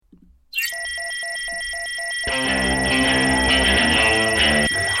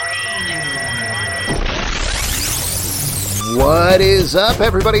What is up,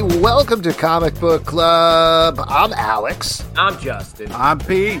 everybody? Welcome to Comic Book Club. I'm Alex. I'm Justin. I'm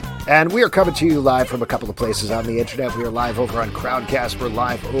Pete. And we are coming to you live from a couple of places on the internet. We are live over on Crowdcast. We're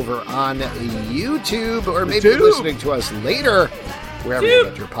live over on YouTube, or maybe you're listening to us later, wherever you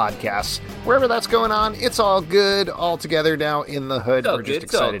get your podcasts. Wherever that's going on, it's all good, all together now in the hood. We're just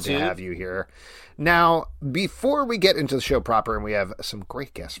excited to have you here. Now, before we get into the show proper, and we have some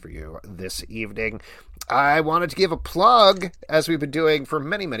great guests for you this evening, I wanted to give a plug, as we've been doing for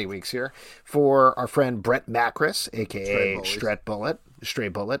many, many weeks here, for our friend Brent Macris, a.k.a. Stret Bullet. Stray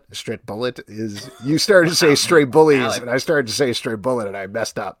Bullet. Stret Bullet is... You started to say Stray Bullies, and I started to say Stray Bullet, and I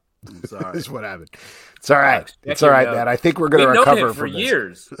messed up. Sorry. This is what happened. It's all right. It's all right, man. I think we're going to recover from this. We've known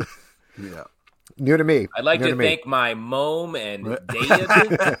him for years. Yeah. New to me. I'd like to thank my mom and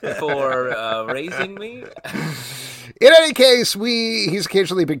dad for raising me. In any case, he's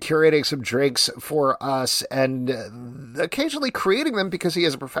occasionally been curating some drinks for us and occasionally creating them because he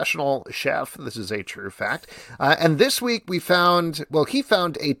is a professional chef. This is a true fact. And this week he found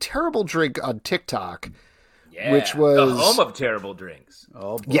a terrible drink on TikTok, which was the home of terrible drinks.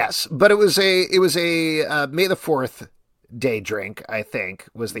 Oh, boy. Yes, but it was a May the 4th day drink, I think,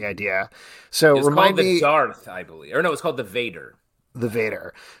 was the idea. So it's called the Darth, I believe. Or no, it's called the Vader. The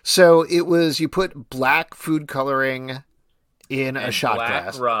Vader. So it was, you put black food coloring in a shot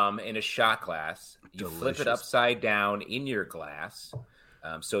glass. Black rum in a shot glass. You Delicious. flip it upside down in your glass.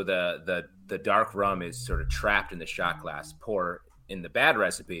 So the dark rum is sort of trapped in the shot glass. Pour, in the bad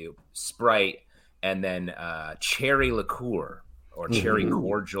recipe, Sprite, and then cherry liqueur or cherry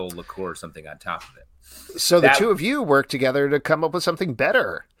cordial liqueur or something on top of it. So the two of you worked together to come up with something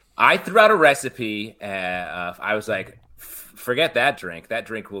better. I threw out a recipe. I was like, forget that drink. That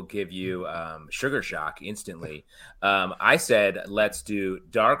drink will give you sugar shock instantly. I said, let's do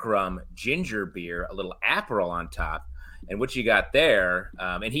dark rum, ginger beer, a little Aperol on top. And what you got there,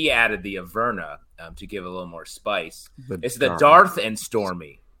 and he added the Averna to give a little more spice. It's the Darth and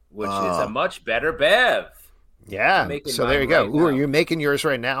Stormy, which is a much better bev. Yeah, so there you go. Right Ooh, are you making yours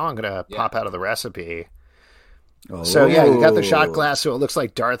right now? I'm going to pop out of the recipe. Oh. So, yeah, you got the shot glass, so it looks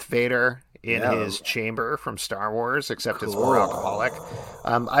like Darth Vader in his chamber from Star Wars, except it's more alcoholic.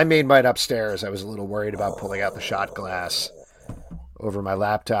 I made mine upstairs. I was a little worried about pulling out the shot glass over my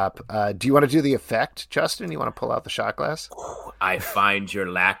laptop. Do you want to do the effect, Justin? You want to pull out the shot glass? I find your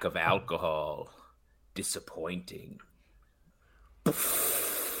lack of alcohol disappointing.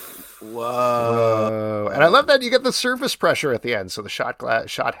 Whoa. And I love that you get the surface pressure at the end, so the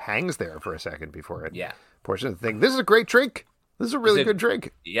shot hangs there for a second before it pours into the thing. This is a great drink. This is a really good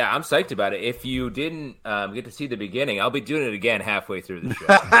drink. Yeah, I'm psyched about it. If you didn't get to see the beginning, I'll be doing it again halfway through the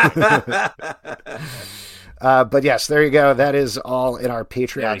show. But yes, there you go. That is all in our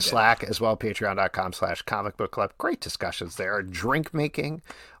Patreon Slack as well, patreon.com/comicbookclub. Great discussions there. Drink making.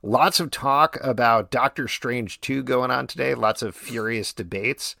 Lots of talk about Doctor Strange 2 going on today. Lots of furious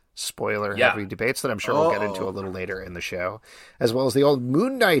debates. Spoiler-heavy debates that I'm sure we'll get into a little later in the show, as well as the old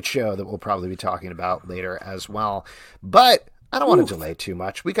Moon Knight show that we'll probably be talking about later as well. But I don't want to delay too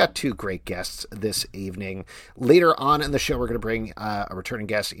much. We got two great guests this evening. Later on in the show, we're going to bring a returning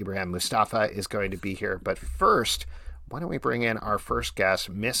guest. Ibrahim Moustafa is going to be here. But first, why don't we bring in our first guest,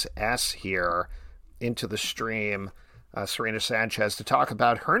 Miss S, here into the stream, Serena Sanchez, to talk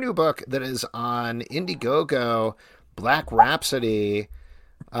about her new book that is on Indiegogo, Black Rhapsody.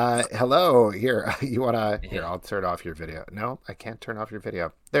 Hello, here, you want to, here, I'll turn off your video. No, I can't turn off your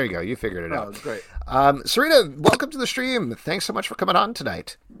video. There you go. You figured it out. That's great. Serena, welcome to the stream. Thanks so much for coming on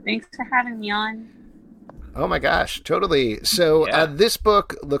tonight. Thanks for having me on. Oh my gosh, totally. So this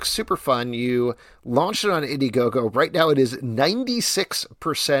book looks super fun. You launched it on Indiegogo. Right now it is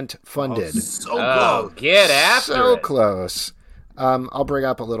 96% funded. So close. Get after So it. close. I'll bring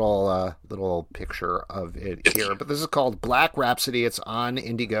up a little picture of it here, but this is called Black Rhapsody. It's on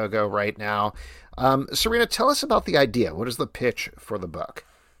Indiegogo right now. Serena, tell us about the idea. What is the pitch for the book?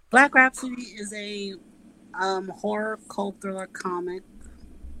 Black Rhapsody is a horror cult thriller comic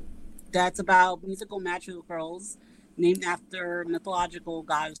that's about musical magical girls named after mythological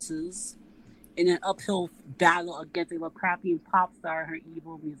goddesses in an uphill battle against a Lovecraftian pop star and her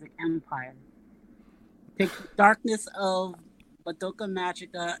evil music empire. Take the darkness of Badoka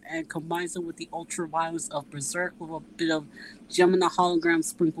Magica and combines it with the ultra violence of Berserk with a bit of Gem and the Hologram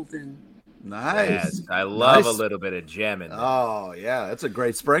sprinkled in. Nice. Yes, I love a little bit of gem in there. Oh, yeah. That's a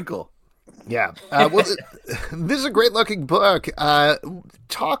great sprinkle. Yeah. Well, this is a great looking book.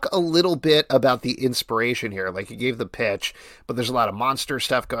 Talk a little bit about the inspiration here. Like you gave the pitch, but there's a lot of monster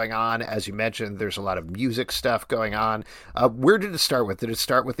stuff going on. As you mentioned, there's a lot of music stuff going on. Where did it start with? Did it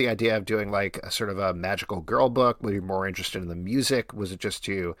start with the idea of doing like a sort of a magical girl book? Were you more interested in the music? Was it just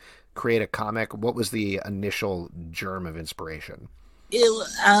to create a comic? What was the initial germ of inspiration? It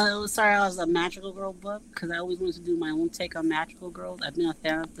was started out as a magical girl book because I always wanted to do my own take on magical girls. I've been a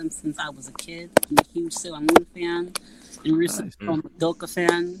fan of them since I was a kid. I'm a huge Sailor Moon fan and recently from Doka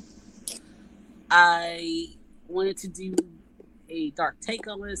fan. I wanted to do a dark take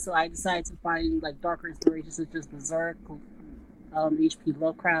on it, so I decided to find like darker inspirations such as Berserk, H.P.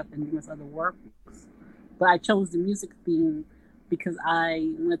 Lovecraft, and numerous other works. But I chose the music theme because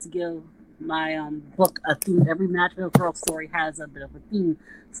I wanted to give my book a theme. Every magical girl story has a bit of a theme.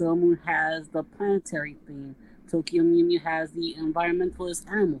 Sailor Moon has the planetary theme. Tokyo Mew Mew has the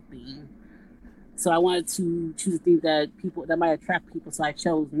environmentalist animal theme. So I wanted to choose a theme that might attract people. So I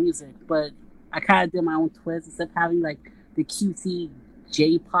chose music, but I kind of did my own twist. Instead of having like the cutesy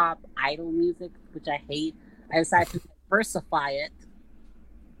J-pop idol music, which I hate, I decided to diversify it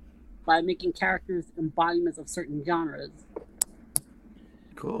by making characters embodiments of certain genres.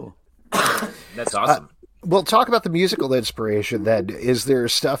 Cool. That's awesome. Well, talk about the musical inspiration then. Is there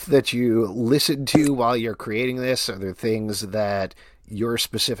stuff that you listen to while you're creating this? Are there things that you're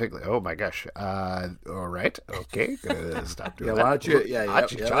specifically... Oh, my gosh. All right. Okay. Stop doing that. Why don't you... Yeah,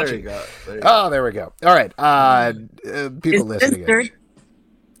 there you go. There we go. All right. People listening.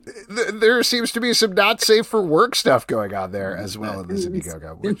 There seems to be some not safe for work stuff going on there as well in this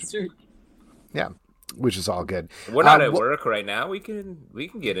Indiegogo. Which is all good. We're not at work right now. We can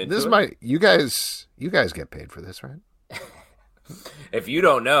get into this. You guys get paid for this, right? If you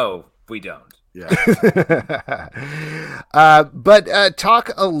don't know, we don't. Yeah. But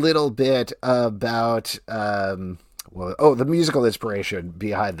talk a little bit about the musical inspiration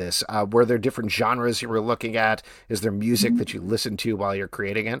behind this. Were there different genres you were looking at? Is there music that you listen to while you're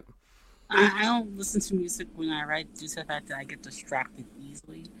creating it? I don't listen to music when I write due to the fact that I get distracted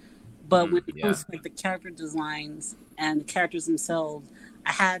easily. But when it comes to like the character designs and the characters themselves,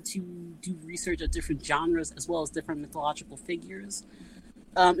 I had to do research of different genres as well as different mythological figures.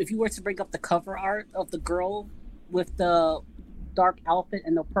 If you were to bring up the cover art of the girl with the dark outfit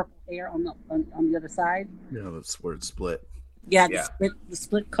and the purple hair on the other side, that's where it's split. The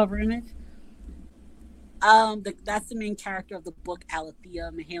split cover image. That's the main character of the book, Alethea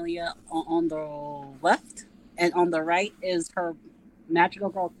Mahalia, on the left, and on the right is her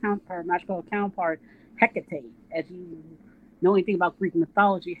magical counterpart, Hecate. As you know anything about Greek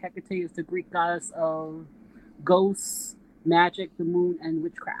mythology, Hecate is the Greek goddess of ghosts, magic, the moon, and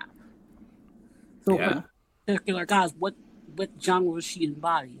witchcraft. So, for particular gods, what genre was she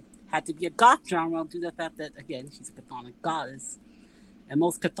embodied? Had to be a goth genre due to the fact that, again, she's a chthonic goddess, and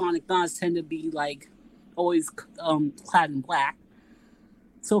most chthonic gods tend to be like always clad in black.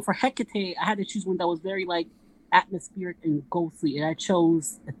 So for Hecate, I had to choose one that was very like atmospheric and ghostly, and I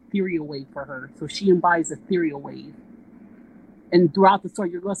chose Ethereal Wave for her. So she embodies Ethereal Wave. And throughout the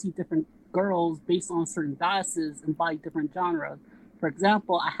story, you're going to see different girls based on certain goddesses embody different genres. For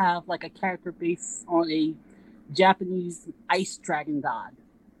example, I have like a character based on a Japanese ice dragon god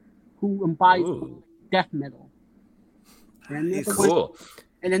who embodies death metal.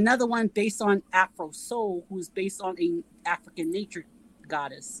 And another one based on Afro Soul, who's based on an African nature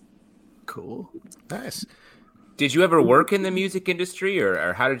goddess. Cool. Nice. Did you ever work in the music industry,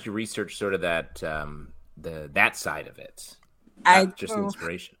 or how did you research sort of that that side of it? Just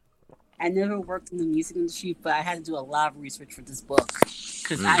inspiration. I never worked in the music industry, but I had to do a lot of research for this book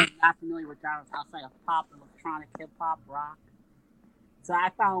because I'm not familiar with genres outside of pop, electronic, hip hop, rock. So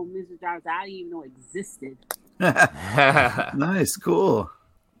I found music genres that I didn't even know existed. Nice, cool.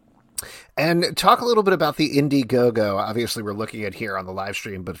 And talk a little bit about the Indiegogo. Obviously, we're looking at here on the live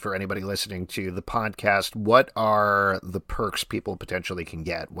stream, but for anybody listening to the podcast, what are the perks people potentially can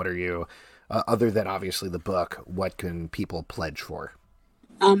get? What are you, other than obviously the book, what can people pledge for?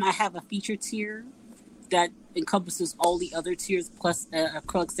 I have a feature tier that encompasses all the other tiers, plus a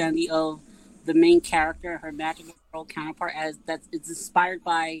acrylic standee of the main character, her magical girl counterpart, it's inspired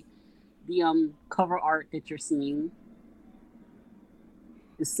by the cover art that you're seeing.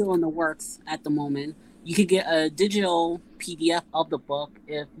 Is still in the works at the moment. You could get a digital PDF of the book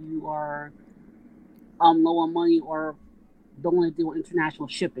if you are low on money or don't want to do international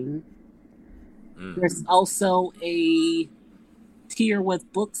shipping. There's also a tier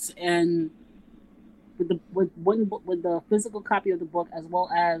with books and with the physical copy of the book, as well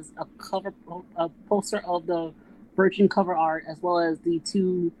as a poster of the virgin cover art, as well as the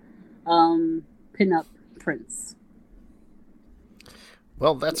two pinup prints.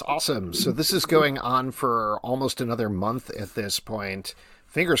 Well, that's awesome. So this is going on for almost another month at this point.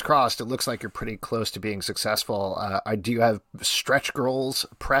 Fingers crossed, it looks like you're pretty close to being successful. Do you have stretch goals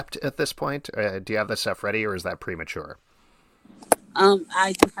prepped at this point? Do you have this stuff ready, or is that premature?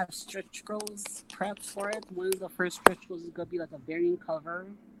 I do have stretch goals prepped for it. One of the first stretch goals is going to be like a variant cover,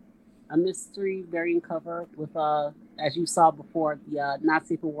 a mystery variant cover with, as you saw before, the Not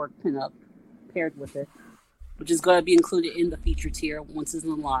Safe for Work pinup paired with it, which is going to be included in the feature tier once it's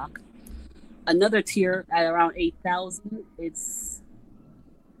unlocked. Another tier at around 8,000.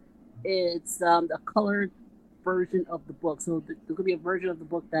 It's a colored version of the book. So there's going to be a version of the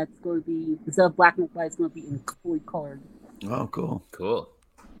book that's going to be, instead of black and white, it's going to be fully colored. Oh, cool.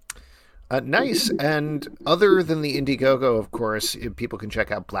 Nice. And other than the Indiegogo, of course, people can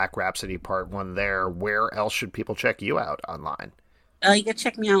check out Black Rhapsody Part 1 there. Where else should people check you out online? You can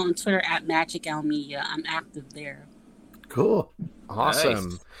check me out on Twitter at MagicAlMedia. I'm active there. Cool. Awesome.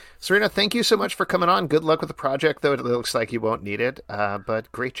 Nice. Serena, thank you so much for coming on. Good luck with the project, though it looks like you won't need it.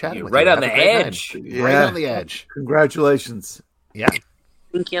 But great chatting with you. Right on the edge. Yeah. Right on the edge. Congratulations. Yeah.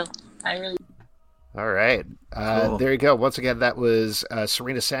 Thank you. All right. Cool. There you go. Once again, that was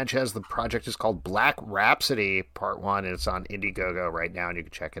Serena Sanchez. The project is called Black Rhapsody Part 1, and it's on Indiegogo right now, and you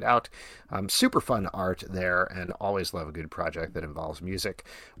can check it out. Super fun art there, and always love a good project that involves music.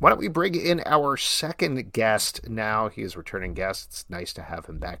 Why don't we bring in our second guest now? He is a returning guest. It's nice to have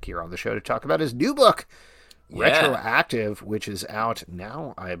him back here on the show to talk about his new book, Retroactive, which is out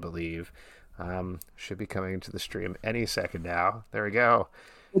now, I believe. Should be coming to the stream any second now. There we go.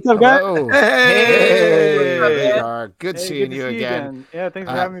 What's up, guys? Hello. Hey! Good seeing you again. Yeah,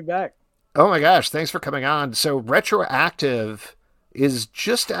 thanks for having me back. Oh my gosh, thanks for coming on. So Retroactive is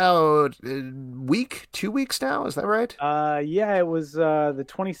just out 2 weeks now, is that right? Yeah, it was the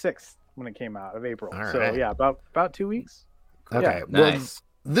 26th when it came out of April. All so right. Yeah, about 2 weeks. Okay, Yeah. Nice.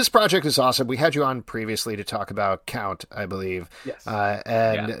 This project is awesome. We had you on previously to talk about Count, I believe. Yes.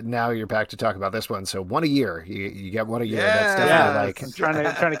 Now you're back to talk about this one. So one a year. You get one a year. Yeah. That's definitely like I'm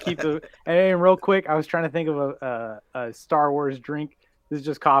trying to keep the. And real quick, I was trying to think of a Star Wars drink. This is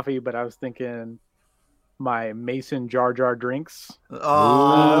just coffee, but I was thinking my Mason Jar Jar drinks.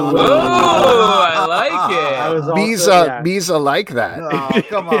 Oh, I like it. I was also, Misa like that. Oh,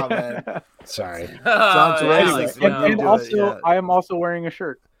 come on, man. Sorry. Sounds Alex, amazing. no. And do it, also, yeah. I am also wearing a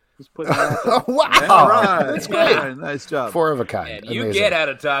shirt. Just putting that out there. Oh, wow. All right. That's great. Yeah, nice job. 4 of a kind. And you Amazing. get how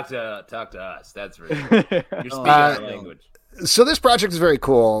to talk to us. That's for sure. You're speaking our language. So this project is very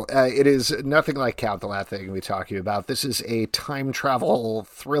cool. It is nothing like Count, the last thing we talked to you about. This is a time travel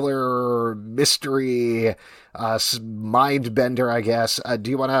thriller, mystery, mind bender, I guess.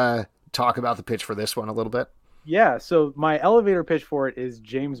 Do you want to talk about the pitch for this one a little bit? Yeah, so my elevator pitch for it is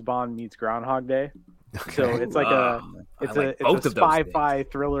James Bond meets Groundhog Day. So it's like it's a spy-fi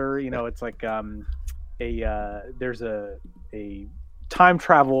thriller. You know, it's like there's a time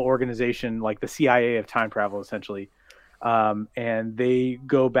travel organization like the CIA of time travel, essentially. And they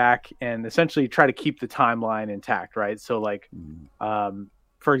go back and essentially try to keep the timeline intact, right? So like,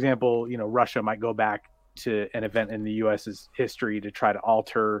 for example, you know, Russia might go back to an event in the U.S.'s history to try to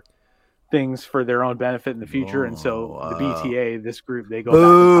alter things for their own benefit in the future. And so the BTA, this group, they go back in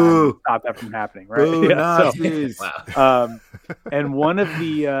time and stop that from happening, right? Boo, Yeah, Wow. and one of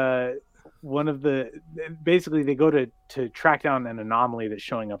the basically they go to track down an anomaly that's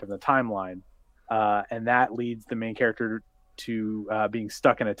showing up in the timeline. And that leads the main character to being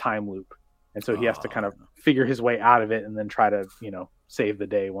stuck in a time loop. And so he has to kind of figure his way out of it and then try to, you know, save the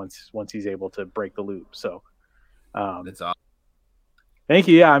day once he's able to break the loop. So That's awesome. thank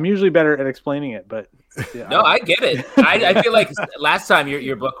you. Yeah, I'm usually better at explaining it, but yeah, No, I get it. I feel like last time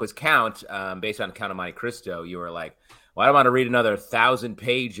your book was Count, based on Count of Monte Cristo, you were like, well, I don't want to read another 1,000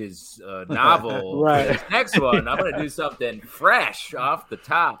 pages novel Right. for this next one. I'm going to do something fresh off the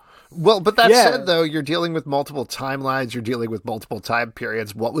top. Well, but that said, though, you're dealing with multiple timelines. You're dealing with multiple time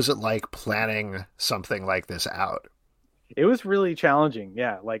periods. What was it like planning something like this out? It was really challenging.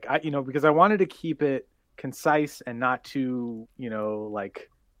 Yeah. Like because I wanted to keep it concise and not too, like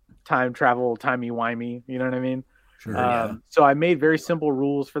time travel, timey-wimey, you know what I mean? Sure, So I made very simple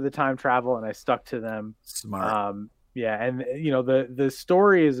rules for the time travel and I stuck to them. Smart. And the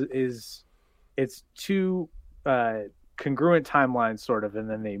story is it's two congruent timelines sort of, and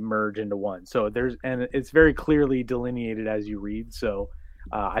then they merge into one. So it's very clearly delineated as you read. So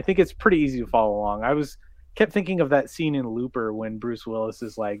I think it's pretty easy to follow along. Kept thinking of that scene in Looper when Bruce Willis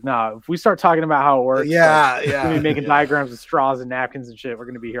is like, "Nah, if we start talking about how it works, we're gonna be making diagrams with straws and napkins and shit. We're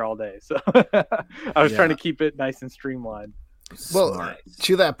gonna be here all day." So I was trying to keep it nice and streamlined. Well, Smart.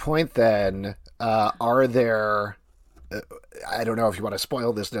 to that point, then, are there? I don't know if you want to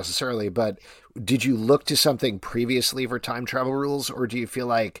spoil this necessarily, but did you look to something previously for time travel rules, or do you feel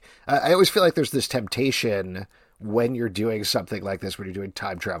like I always feel like there's this temptation when you're doing something like this, when you're doing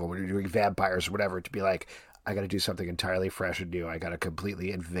time travel, when you're doing vampires or whatever, to be like, I got to do something entirely fresh and new. I got to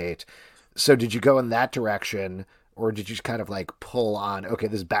completely innovate. So did you go in that direction, or did you kind of like pull on, okay,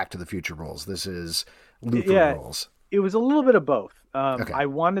 this is Back to the Future rules. This is Luther rules. It was a little bit of both. Okay. I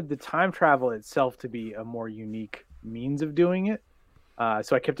wanted the time travel itself to be a more unique means of doing it.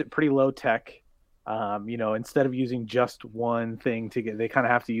 So I kept it pretty low tech. Instead of using just one thing they kind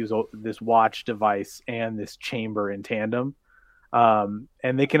of have to use this watch device and this chamber in tandem. And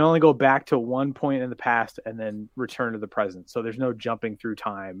they can only go back to one point in the past and then return to the present. So there's no jumping through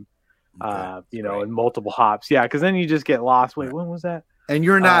time, in multiple hops. Yeah. Cause then you just get lost. Wait, when was that? And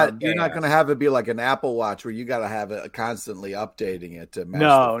you're not going to have it be like an Apple Watch where you got to have it constantly updating it to match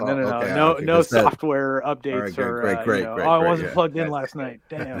the phone. No software updates great. I wasn't plugged in last night.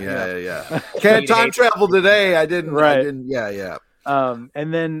 Damn. Yeah. Can't time travel today. I didn't. Yeah.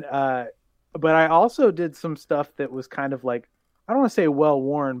 And then, but I also did some stuff that was kind of like, I don't want to say well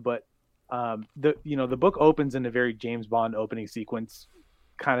worn, but the book opens in a very James Bond opening sequence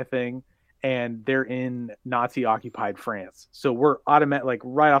kind of thing. And they're in Nazi-occupied France. So we're automatic, like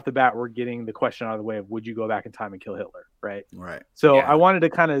right off the bat, we're getting the question out of the way of, would you go back in time and kill Hitler? Right. So I wanted to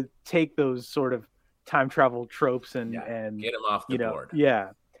kind of take those sort of time travel tropes and get them off the board. Yeah.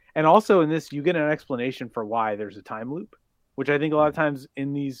 And also in this, you get an explanation for why there's a time loop, which I think a lot of times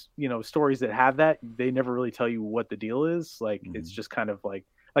in these, stories that have that, they never really tell you what the deal is. Like, it's just kind of like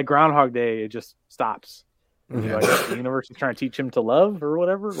Groundhog Day, it just stops. Like, the universe is trying to teach him to love or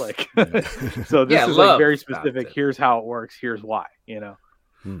whatever. Like, so this is like very specific. Here's how it works. Here's why.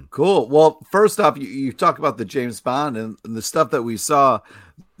 Cool. Well, first off, you talk about the James Bond and the stuff that we saw.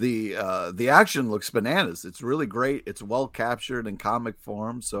 The action looks bananas. It's really great. It's well captured in comic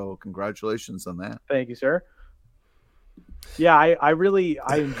form. So congratulations on that. Thank you, sir. Yeah,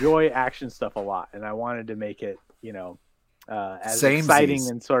 I enjoy action stuff a lot, and I wanted to make it as exciting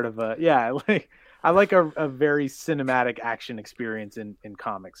and sort of I like a very cinematic action experience in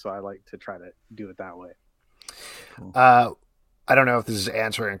comics, so I like to try to do it that way. Cool. I don't know if this is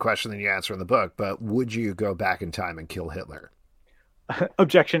answering a question that you answer in the book, but would you go back in time and kill Hitler?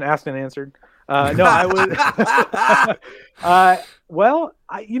 Objection asked and answered. No, I would. Well,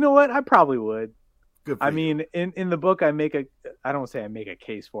 you know what? I probably would. I mean, in the book, I don't say I make a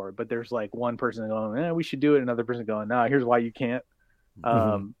case for it, but there's like one person going, we should do it. Another person going, no, here's why you can't.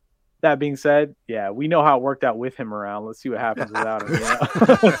 That being said, yeah, we know how it worked out with him around. Let's see what happens without him.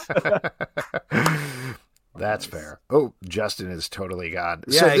 That's fair. Oh, Justin is totally gone.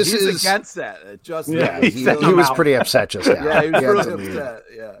 Yeah, so this he's is against that. Justin, he was pretty upset just now. Yeah, he was really upset.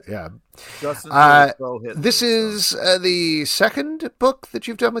 Yeah. Justin, this is the second book that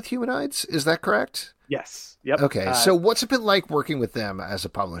you've done with Humanoids. Is that correct? Yes. Yep. Okay. So what's it been like working with them as a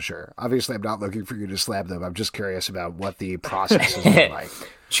publisher? Obviously, I'm not looking for you to slap them. I'm just curious about what the process is like.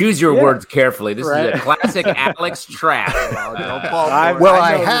 Choose your words carefully. This is a classic Alex trap.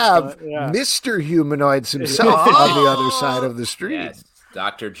 I have Mr. Humanoids himself on the other side of the street. Yes,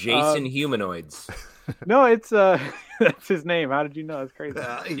 Dr. Jason Humanoids. No, it's that's his name. How did you know? It's crazy.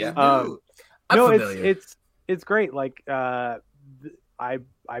 It's great. Like I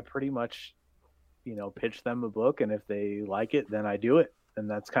pretty much pitch them a book, and if they like it, then I do it. And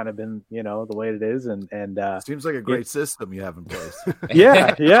that's kind of been, the way it is. And seems like a great system you have in place.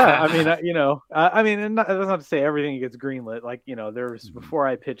 Yeah. I mean, and that's not to say everything gets greenlit. Like, there's before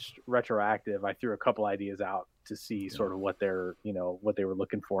I pitched Retroactive, I threw a couple ideas out to see sort of what they're, what they were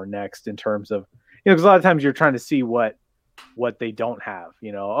looking for next in terms of, because a lot of times you're trying to see what they don't have.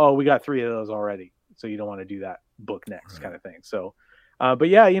 We got 3 of those already, so you don't want to do that book next kind of thing. So. But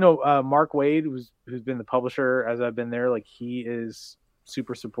yeah, Mark Wade, who's been the publisher as I've been there, like he is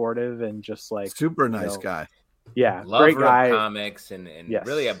super supportive and just like super nice guy. Yeah, great guy. Comics and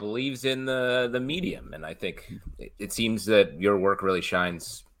really believes in the medium, and I think it seems that your work really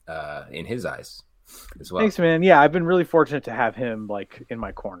shines in his eyes as well. Thanks, man. Yeah, I've been really fortunate to have him like in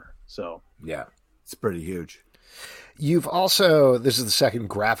my corner. So yeah, it's pretty huge. You've also, this is the second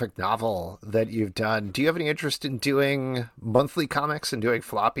graphic novel that you've done. Do you have any interest in doing monthly comics and doing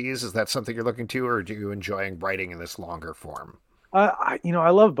floppies? Is that something you're looking to, or do you enjoy writing in this longer form? I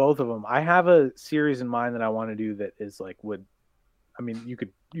love both of them. I have a series in mind that I want to do that is like, you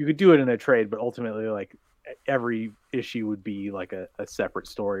could do it in a trade, but ultimately like every issue would be like a separate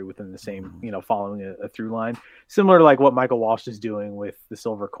story within the same, following a through line, similar to like what Michael Walsh is doing with The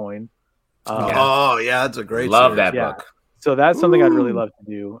Silver Coin. That's a great love series. that book. So that's something I'd really love to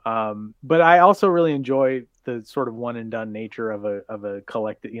do. But I also really enjoy the sort of one and done nature of a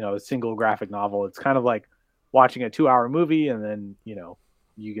collected, a single graphic novel. It's kind of like watching a 2-hour movie, and then,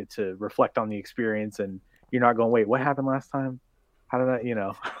 you get to reflect on the experience, and you're not going, wait, what happened last time? How did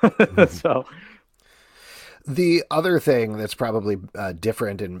I, So the other thing that's probably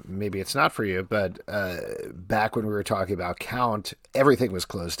different, and maybe it's not for you, but back when we were talking about Count, everything was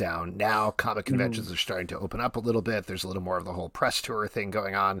closed down. Now comic conventions are starting to open up a little bit. There's a little more of the whole press tour thing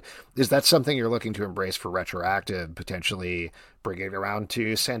going on. Is that something you're looking to embrace for Retroactive, potentially bringing it around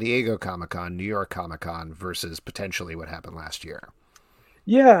to San Diego Comic-Con, New York Comic-Con, versus potentially what happened last year?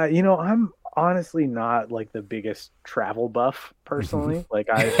 Yeah, I'm honestly not like the biggest travel buff personally. Like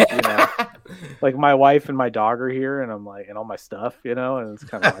like my wife and my dog are here, and I'm like, and all my stuff, and it's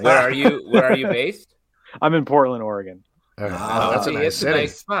kind of like, Where are you based? I'm in Portland, Oregon. That's a nice city. A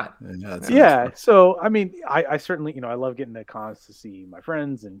nice spot. Yeah. So, I mean, I certainly, I love getting to cons to see my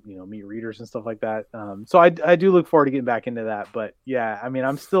friends and, meet readers and stuff like that. So I do look forward to getting back into that, but yeah, I mean,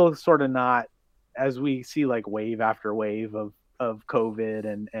 I'm still sort of not, as we see like wave after wave of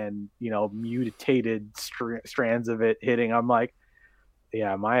COVID and mutated strands of it hitting. I'm like,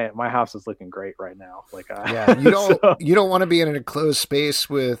 yeah, my house is looking great right now. Like, you don't want to be in an enclosed space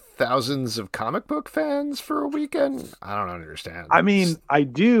with thousands of comic book fans for a weekend. I don't understand. I mean, I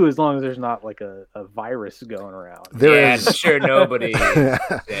do, as long as there's not like a virus going around. I'm sure nobody.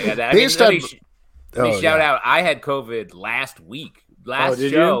 Let me shout out. I had COVID last week. Last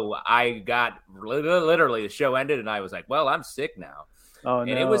show, I got literally the show ended, and I was like, "Well, I'm sick now." Oh,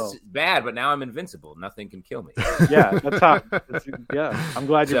 and it was bad, but now I'm invincible. Nothing can kill me. Yeah, that's how. I'm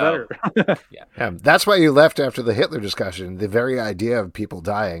glad you're better. Yeah, that's why you left after the Hitler discussion. The very idea of people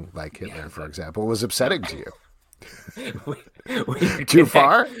dying, like Hitler, for example, was upsetting to you. Too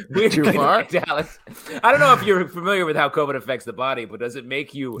far? Too far? Dallas. I don't know if you're familiar with how COVID affects the body, but does it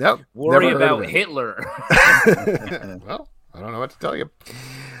make you worry about Hitler? Well, I don't know what to tell you.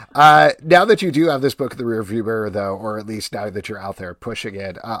 Now that you do have this book in the rearview mirror, though, or at least now that you're out there pushing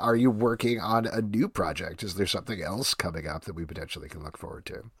it, are you working on a new project? Is there something else coming up that we potentially can look forward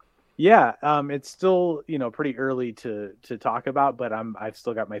to? Yeah, it's still pretty early to talk about, but I've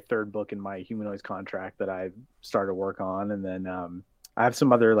still got my third book in my Humanoids contract that I've started work on, and then I have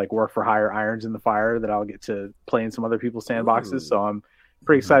some other like work for hire irons in the fire that I'll get to play in some other people's sandboxes. So I'm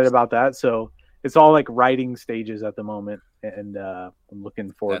pretty excited about that. So it's all like writing stages at the moment, and I'm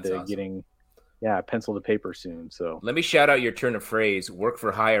looking forward to getting pencil to paper soon. So let me shout out your turn of phrase: "Work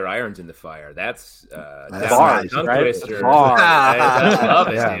for hire, irons in the fire." That's bars, tongue right? twister. I love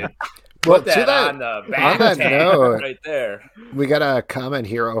it, dude. Well, Put that on the back right there. We got a comment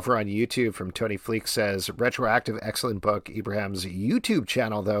here over on YouTube from Tony Fleek says, Retroactive, excellent book. Ibrahim's YouTube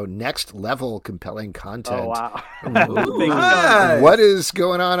channel, though, next level compelling content. Oh, wow. Nice. What is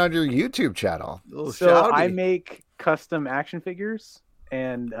going on your YouTube channel? So I make custom action figures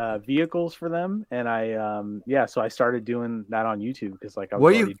and vehicles for them, and so I started doing that on YouTube because like I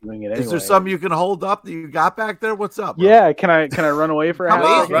was already doing it anyway. Is there something you can hold up that you got back there? What's up, bro? Yeah, can I run away for a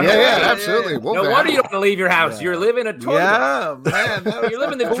half? Yeah, absolutely. No wonder you don't want to leave your house. You're living a tour. Yeah, man, you're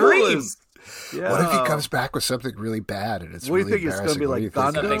living the dream. Yeah. What if he comes back with something really bad and it's what do really you think it's going to be like?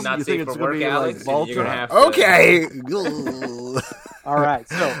 Something not safe for work, Alex. Okay. All right.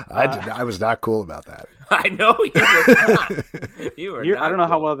 So I was not cool about that. I know you were not. You were. I don't know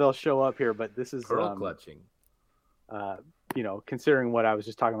how well they'll show up here, but this is pearl clutching. Considering what I was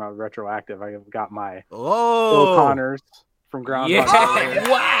just talking about Retroactive, I've got my Phil Connors from Groundhog Day.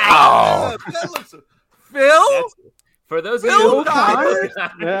 Wow. Phil? For those of you Connors?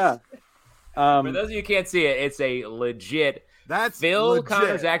 Yeah. For those of you who can't see it, it's a legit Phil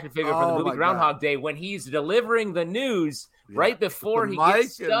Connors action figure from the movie Groundhog Day when he's delivering the news right before he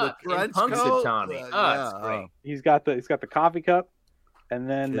gets stuck in Punxsutawney. It's great. He's got the coffee cup, and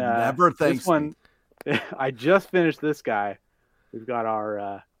then this one. I just finished this guy. We've got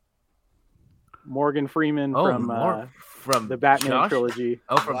our Morgan Freeman from the Batman trilogy.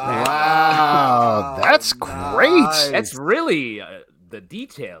 Oh, from wow, that's great. That's really. The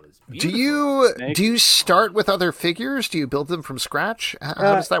detail is beautiful. Do you start with other figures? Do you build them from scratch?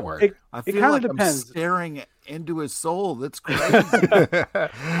 How does that work? I feel like I'm staring into his soul. That's crazy.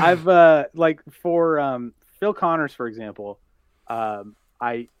 I've for Phil Connors, for example,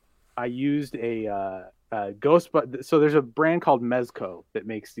 I used a ghost, but so there's a brand called Mezco that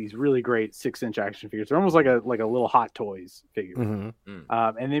makes these really great 6-inch action figures. They're almost like a little Hot Toys figure,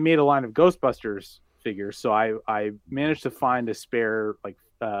 and they made a line of Ghostbusters figures. So I managed to find a spare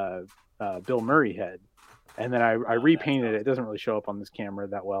Bill Murray head, and then I repainted it. It doesn't really show up on this camera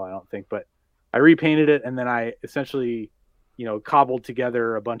that well, I don't think, but I repainted it, and then I essentially cobbled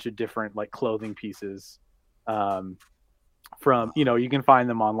together a bunch of different like clothing pieces. From you can find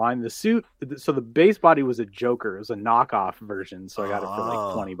them online. The suit, so the base body was a Joker. It was a knockoff version, so I got it for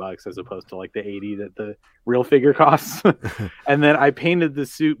like $20 as opposed to like the $80 that the real figure costs. And then I painted the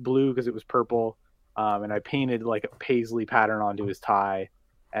suit blue because it was purple, and I painted like a paisley pattern onto his tie.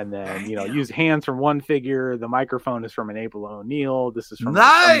 And then used hands from one figure. The microphone is from an April O'Neil. This is from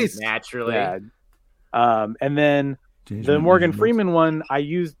naturally. Yeah. And then the Morgan Freeman one, I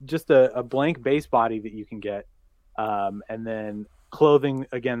used just a blank base body that you can get. And then clothing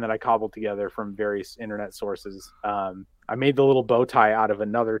again that I cobbled together from various internet sources. I made the little bow tie out of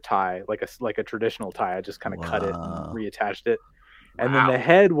another tie, like a traditional tie. I just kind of cut it and reattached it. And then the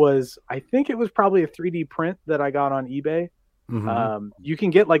head was, I think it was probably a 3D print that I got on eBay. Mm-hmm. You can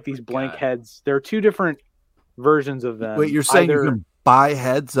get like these blank heads. There are two different versions of them. Wait, you're saying you can buy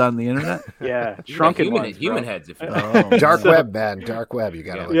heads on the internet? Yeah, shrunken ones, human heads. If you dark web, man, dark web. You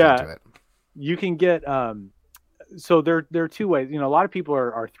got to look into it. You can get. So there are two ways. A lot of people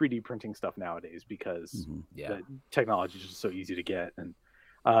are 3D printing stuff nowadays because the technology is just so easy to get.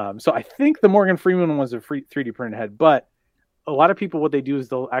 And so I think the Morgan Freeman one was a 3D printed head, but a lot of people, what they do is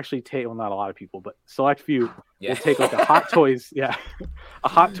they'll actually take, well, not a lot of people, but select few will take like a Hot Toys, a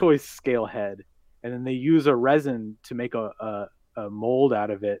Hot Toys scale head, and then they use a resin to make a mold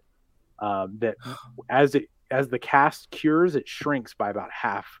out of it. That as the cast cures, it shrinks by about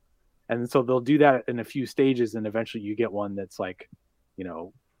half. And so they'll do that in a few stages, and eventually you get one that's like, a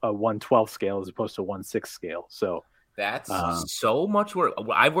 1/12 scale as opposed to 1/6 scale. So that's so much work.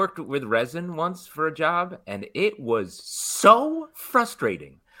 I worked with resin once for a job, and it was so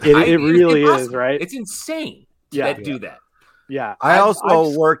frustrating. It really is, right? It's insane to do that. Yeah. I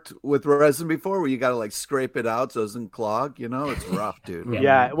also worked with resin before where you got to like scrape it out so it doesn't clog. It's rough, dude.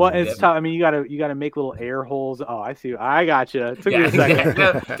 Yeah. Well, it's tough. I mean, you gotta make little air holes. Oh, I see. I got you. It took me a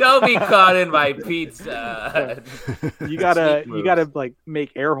second. Don't be caught in my pizza. You gotta like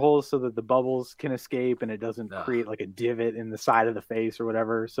make air holes so that the bubbles can escape and it doesn't create like a divot in the side of the face or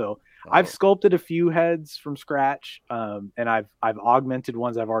whatever. So I've sculpted a few heads from scratch, and I've augmented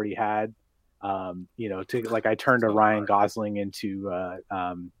ones I've already had. To like I turned a Ryan Gosling into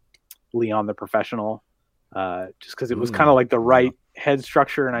Leon the Professional, just because it was kind of like the right head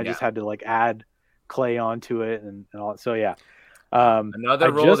structure, and I just had to like add clay onto it and all. So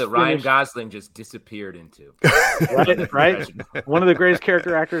another role that Ryan Gosling just disappeared into. right? One of the greatest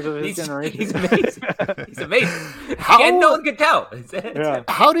character actors of his generation. He's amazing. He's amazing. And no one could tell.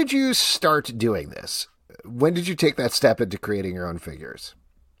 How did you start doing this? When did you take that step into creating your own figures?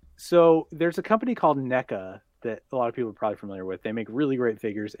 So there's a company called NECA that a lot of people are probably familiar with. They make really great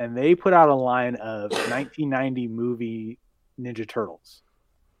figures, and they put out a line of 1990 movie Ninja Turtles.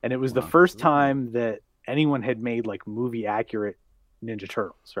 And it was the first time that anyone had made like movie accurate Ninja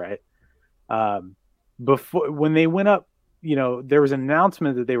Turtles, right? Before, when they went up, there was an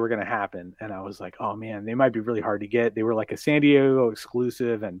announcement that they were going to happen, and I was like, oh man, they might be really hard to get. They were like a San Diego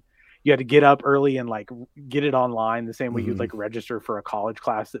exclusive, and you had to get up early and like get it online the same way you'd like register for a college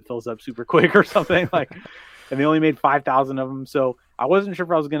class that fills up super quick or something like, and they only made 5,000 of them. So I wasn't sure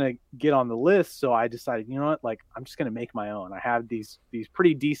if I was going to get on the list. So I decided, like, I'm just going to make my own. I have these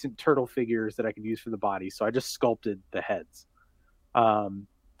pretty decent turtle figures that I could use for the body. So I just sculpted the heads. And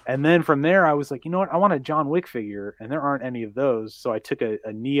then from there I was like, I want a John Wick figure, and there aren't any of those. So I took a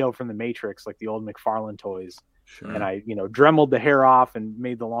Neo from the Matrix, like the old McFarlane toys. Sure. And I, dremeled the hair off and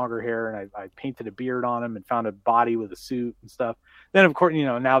made the longer hair, and I painted a beard on him and found a body with a suit and stuff. Then, of course,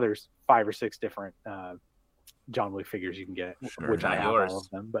 now there's 5 or 6 different John Wick figures you can get, which I have all of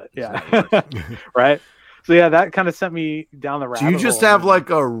them. But right. So that kind of sent me down the rabbit hole. Do you just have like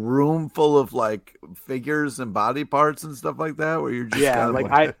a room full of like figures and body parts and stuff like that, where you're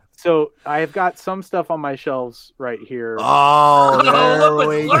just So I've got some stuff on my shelves right here. Oh, there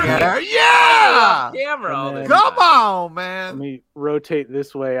we go. Yeah, camera. Come on, man. Let me rotate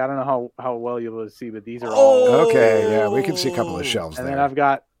this way. I don't know how well you'll be able to see, but these are all okay. Yeah, we can see a couple of shelves and there. then I've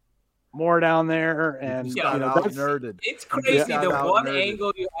got more down there, and that's nerded. It's crazy. The one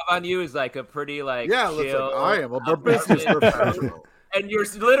angle you have on you is like a pretty like chill. Looks like I am a business professional. And you're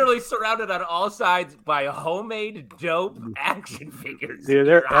literally surrounded on all sides by homemade dope action figures. Dude,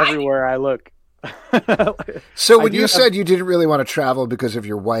 they're everywhere I look. So when you said you didn't really want to travel because of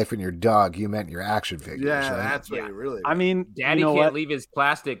your wife and your dog, you meant your action figures, right? That's what you really meant. I mean, Daddy can't leave his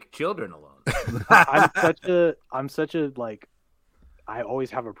plastic children alone. I'm such a like, I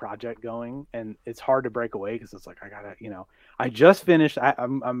always have a project going, and it's hard to break away because it's like, I gotta, I just finished,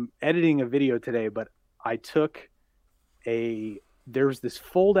 I'm editing a video today, but I took there's this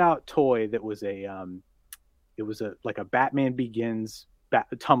fold out toy that was it it was like a Batman Begins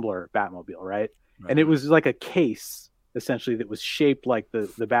tumbler Batmobile, right? And it was like a case essentially that was shaped like the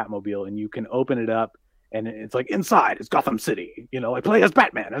Batmobile, and you can open it up and it's like inside it's Gotham City, like play as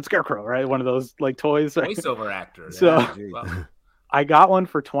Batman and Scarecrow, right? One of those like toys, right? Voiceover actor. So I got one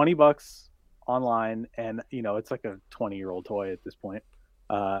for $20 online, and it's like a 20-year-old toy at this point.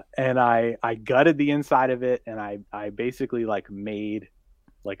 And I gutted the inside of it, and I basically like made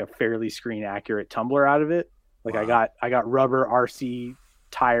like a fairly screen accurate tumbler out of it. Like wow. I got rubber RC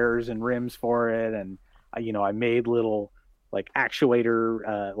tires and rims for it, and I made little like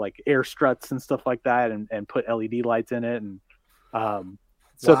actuator like air struts and stuff like that, and put LED lights in it, and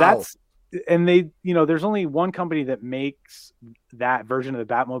so wow. That's, and they there's only one company that makes that version of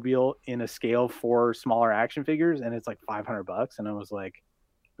the Batmobile in a scale for smaller action figures, and it's like $500, and I was like,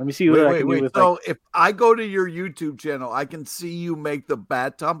 let me see what I can do with. So if I go to your YouTube channel, I can see you make the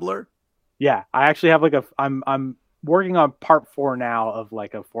Bat tumbler. Yeah, I actually have like I'm working on part 4 now of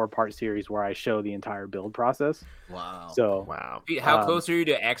like a 4-part series where I show the entire build process. Wow. So wow. Pete, how close are you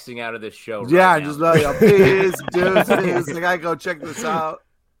to Xing out of this show? Yeah, right just now? like please do this. I gotta go check this out.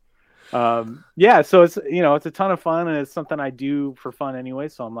 Yeah, so it's it's a ton of fun, and it's something I do for fun anyway.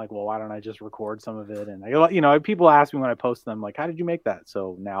 So I'm like, well, why don't I just record some of it? And people ask me when I post them, like, how did you make that?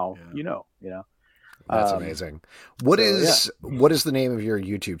 So now That's amazing. What is the name of your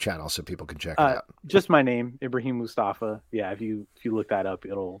YouTube channel so people can check it out? Just my name, Ibrahim Moustafa. Yeah, if you look that up,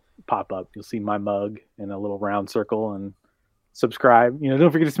 it'll pop up. You'll see my mug in a little round circle, and subscribe. Don't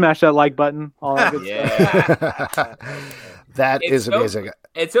forget to smash that like button. All that good stuff. That is amazing.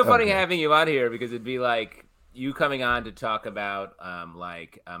 It's so funny having you on here, because it'd be like you coming on to talk about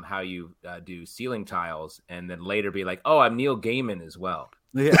how you do ceiling tiles, and then later be like, oh, I'm Neil Gaiman as well.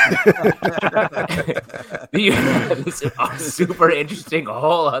 Yeah. This is a super interesting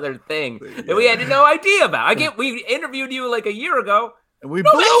whole other thing that we had no idea about. We interviewed you like a year ago, and we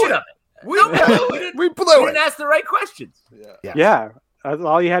blew it. We didn't ask the right questions. Yeah.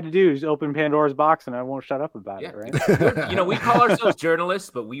 All you had to do is open Pandora's box, and I won't shut up about it, right? We call ourselves journalists,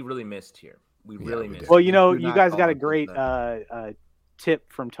 but we really missed here. We really missed. Well, you guys got a great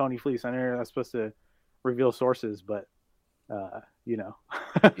tip from Tony Fleece. I know you're not supposed to reveal sources, but No,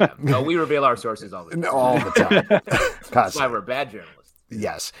 we reveal our sources all the time. All the time. That's why we're bad journalists.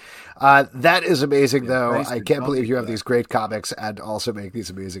 Yes. That is amazing, though. I can't believe you have these great comics and also make these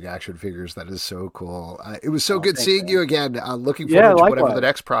amazing action figures. That is so cool. It was so good seeing you again. Looking forward to whatever the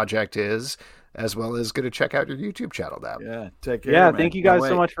next project is, as well as going to check out your YouTube channel now. Yeah, take care. Yeah, thank you guys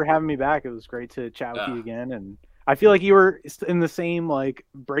so much for having me back. It was great to chat with you again, and I feel like you were in the same like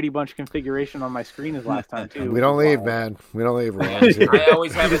Brady Bunch configuration on my screen as last time too. We don't leave, man. We don't leave. I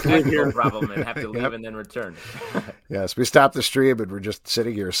always have a technical problem and have to leave and then return. Yes, we stopped the stream and we're just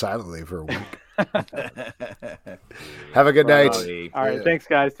sitting here silently for a week. Have a good night. All right, thanks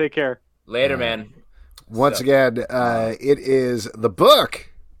guys. Take care. Later, man. Once again, it is the book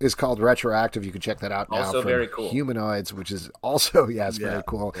is called Retroactive. You can check that out now. Also very cool. Humanoids, which is also, very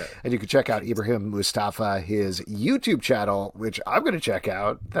cool. Yeah. And you can check out Ibrahim Moustafa, his YouTube channel, which I'm going to check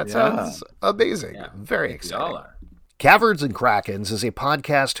out. That sounds amazing. Yeah. Very exciting. Caverns and Krakens is a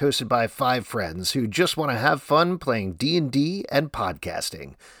podcast hosted by 5 friends who just want to have fun playing D&D and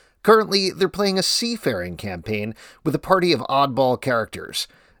podcasting. Currently, they're playing a seafaring campaign with a party of oddball characters.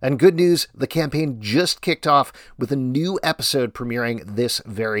 And good news, the campaign just kicked off with a new episode premiering this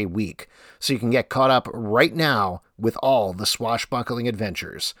very week. So you can get caught up right now with all the swashbuckling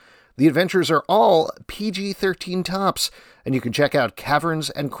adventures. The adventures are all PG-13 tops, and you can check out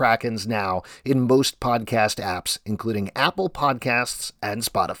Caverns and Krakens now in most podcast apps, including Apple Podcasts and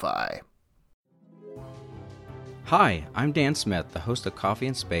Spotify. Hi, I'm Dan Smith, the host of Coffee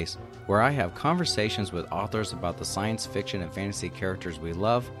and Space, where I have conversations with authors about the science fiction and fantasy characters we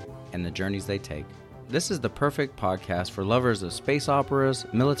love and the journeys they take. This is the perfect podcast for lovers of space operas,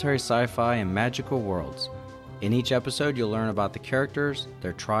 military sci-fi, and magical worlds. In each episode, you'll learn about the characters,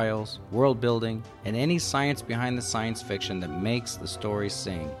 their trials, world building, and any science behind the science fiction that makes the story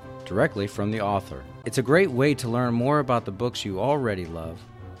sing, directly from the author. It's a great way to learn more about the books you already love,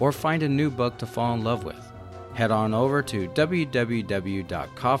 or find a new book to fall in love with. Head on over to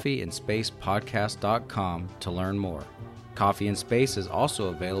www.coffeeandspacepodcast.com to learn more. Coffee and Space is also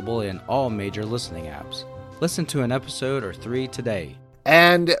available in all major listening apps. Listen to an episode or 3 today.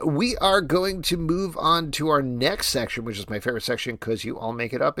 And we are going to move on to our next section, which is my favorite section because you all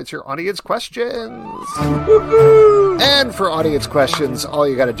make it up. It's your audience questions. And for audience questions, all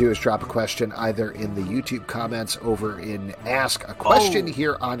you got to do is drop a question either in the YouTube comments over in Ask a Question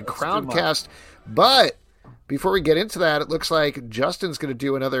here on Crowdcast. But before we get into that, it looks like Justin's going to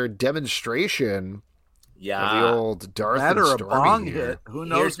do another demonstration Yeah. The old Darth That and or a Stormy bong here. hit. Who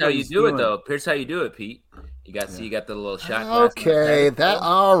knows? Here's how what you he's do it, doing. though. Here's how you do it, Pete. You got you got the little shot glass. Okay, that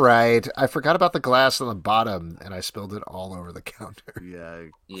all right. I forgot about the glass on the bottom, and I spilled it all over the counter.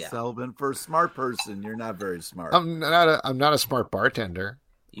 Yeah. Selvin, for a smart person, you're not very smart. I'm not a smart bartender.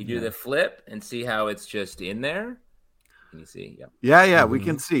 You do the flip and see how it's just in there. Can you see? Yep. Yeah, we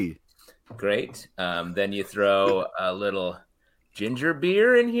can see. Great. Then you throw a little ginger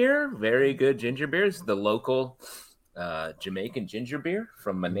beer in here. Very good ginger beer. It's the local Jamaican ginger beer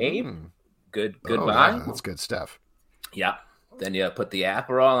from Manabe. Good buy. Yeah, that's good stuff. Yeah. Then you put the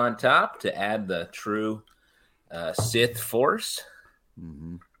Aperol on top to add the true Sith force.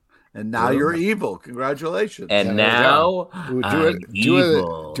 Mm-hmm. And now you're evil. Congratulations. And now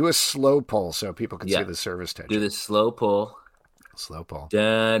do a slow pull so people can see the service tension. Do the slow pull. Slow pull.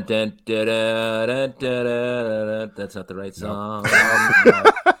 Dun, dun, dun, dun, dun, dun, dun. That's not the right song.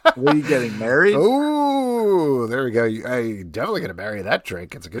 Were you getting married? Oh, there we go. I definitely going to marry that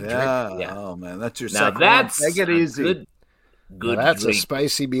drink. It's a good drink. Yeah. Oh, man. That's your now second that's one. Take it easy. Good that's drink. A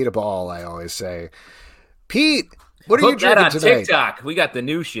spicy meatball, I always say. Pete, what are you Put that drinking on tonight? TikTok. We got the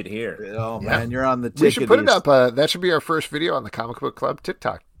new shit here. Oh, man. You're on the We should put it up. That should be our first video on the Comic Book Club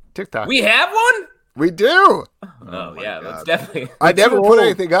TikTok. We have one? We do. Oh yeah, that's definitely. I never put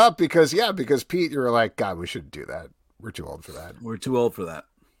anything up because Pete, you were like, God, we shouldn't do that. We're too old for that. We're too old for that.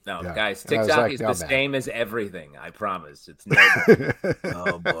 No, guys, TikTok is the same as everything. I promise. It's no.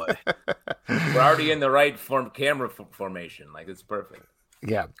 Oh boy, we're already in the right camera formation. Like it's perfect.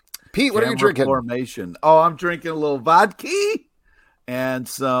 Yeah, Pete, what are you drinking? Formation. Oh, I'm drinking a little vodka and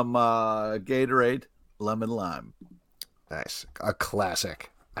some Gatorade lemon lime. Nice, a classic.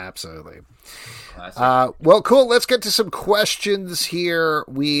 Absolutely. Classic. Well, cool. Let's get to some questions here.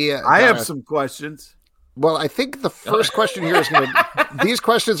 I have some questions. Well, I think the first question here is going to. These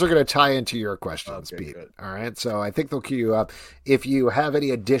questions are going to tie into your questions, Pete. Good. All right. So I think they'll queue you up. If you have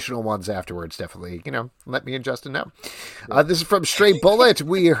any additional ones afterwards, definitely, let me and Justin know. This is from Stray Bullet.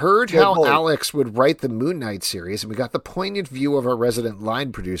 We heard how Alex would write the Moon Knight series, and we got the poignant view of our resident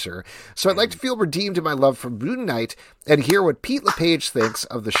line producer. So I'd like to feel redeemed in my love for Moon Knight and hear what Pete LePage thinks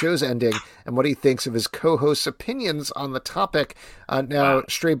of the show's ending and what he thinks of his co-host's opinions on the topic. Now,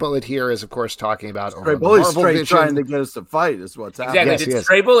 Stray Bullet here is, of course, talking about Stray Bullet's trying to get us to fight is what's happening. Exactly. Yes,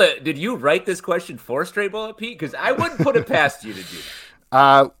 Stray Bullet, did you write this question for Stray Bullet, Pete? Because I wouldn't put it past you to do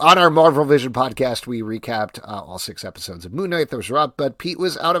that. On our Marvel Vision podcast, we recapped all 6 episodes of Moon Knight. Those were up, but Pete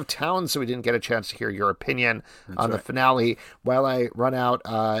was out of town, so we didn't get a chance to hear your opinion on the finale. While I run out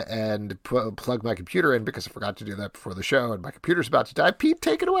and plug my computer in, because I forgot to do that before the show, and my computer's about to die. Pete,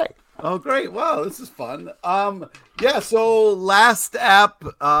 take it away. Oh, great. Wow, this is fun. So last app,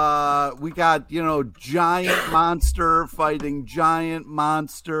 we got, giant monster fighting giant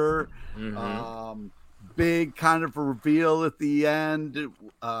monster. Mm-hmm. Big kind of reveal at the end.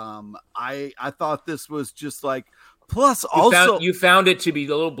 I thought this was just like, plus you found it to be a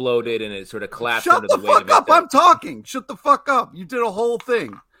little bloated and it sort of collapsed Shut under the the weight fuck of it. up. I'm talking. Shut the fuck up. You did a whole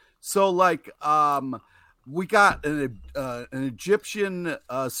thing. So we got an Egyptian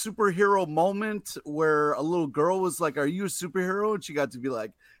superhero moment where a little girl was like, "Are you a superhero?" And she got to be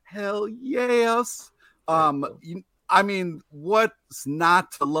like, "Hell yes." What's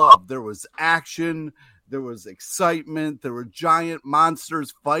not to love? There was action, there was excitement, there were giant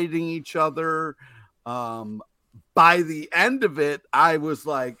monsters fighting each other. By the end of it, I was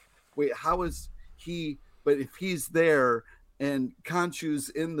like, "Wait, how is he?" But if he's there and Khonshu's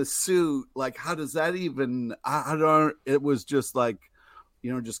in the suit, like, how does that even, I don't, it was just like,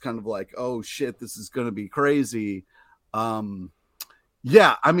 just kind of like, oh shit, this is going to be crazy. It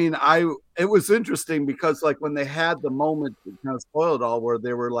was interesting because like when they had the moment, it kind of spoiled all, where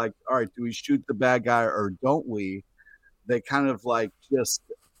they were like, all right, do we shoot the bad guy or don't we? They kind of like just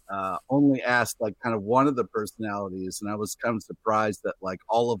only asked like kind of one of the personalities. And I was kind of surprised that like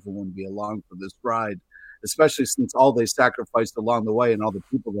all of them would be along for this ride, especially since all they sacrificed along the way and all the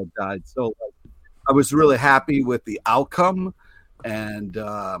people that died. So like, I was really happy with the outcome. And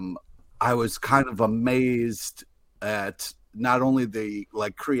I was kind of amazed at not only the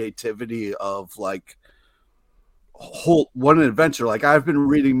like creativity of like what an adventure. Like I've been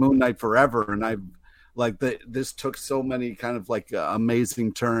reading Moon Knight forever, and I've like this took so many kind of like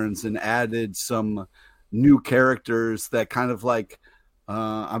amazing turns and added some new characters that kind of like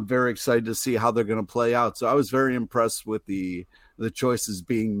I'm very excited to see how they're going to play out. So I was very impressed with the choices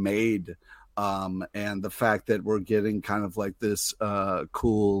being made, and the fact that we're getting kind of like this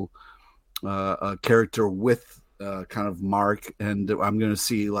cool character with kind of Mark, and I'm going to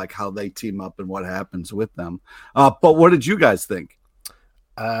see like how they team up and what happens with them. But what did you guys think?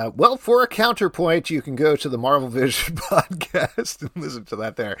 Well, for a counterpoint, you can go to the Marvel Vision podcast and listen to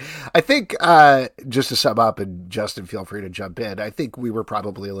that there. I think, just to sum up, and Justin, feel free to jump in, I think we were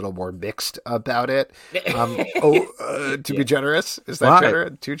probably a little more mixed about it. To be generous? Is that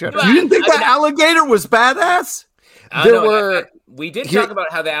generous? Too generous? You didn't think the alligator was badass? We did talk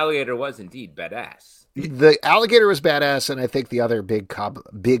about how the alligator was indeed badass. The alligator was badass, and I think the other big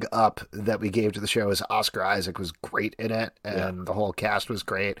up that we gave to the show is Oscar Isaac was great in it, and the whole cast was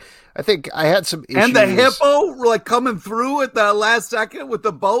great. I think I had some issues. And the hippo, like, coming through at the last second with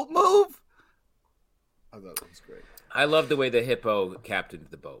the boat move? I thought it was great. I love the way the hippo captained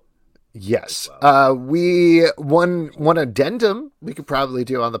the boat. Yes. Well. One addendum we could probably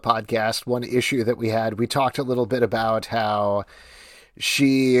do on the podcast, one issue that we talked a little bit about how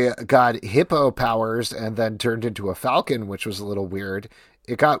she got hippo powers and then turned into a falcon, which was a little weird.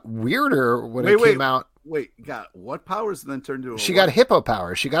 It got weirder when it came out. Wait, got what powers and then turned into She got hippo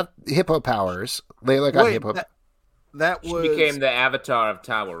powers. She got hippo powers. Layla got hippo. That was... She became the avatar of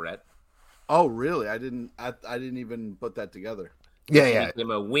Taweret. Oh, really? I didn't even put that together. Yeah. She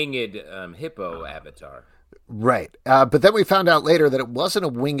became a winged hippo avatar. Right. But then we found out later that it wasn't a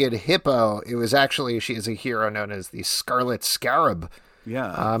winged hippo. It was actually, she is a hero known as the Scarlet Scarab.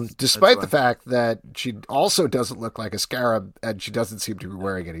 Yeah. Despite the fact that she also doesn't look like a scarab and she doesn't seem to be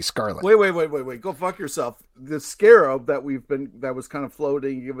wearing any scarlet. Wait. Go fuck yourself. The scarab that was kind of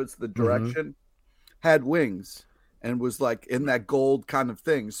floating, give us the direction, had wings and was like in that gold kind of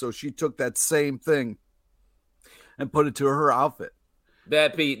thing. So she took that same thing and put it to her outfit.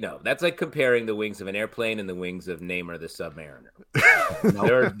 That's like comparing the wings of an airplane and the wings of Namor the Submariner.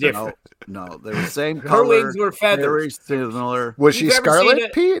 They're different. No, they're the same color. Her wings were feathers. Very similar. Was she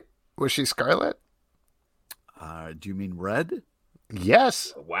scarlet, Pete? Was she scarlet? Do you mean red?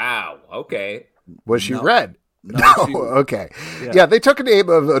 Yes. Wow. Okay. Was she red? No. Okay. Yeah, they took a name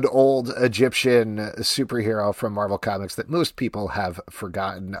of an old Egyptian superhero from Marvel Comics that most people have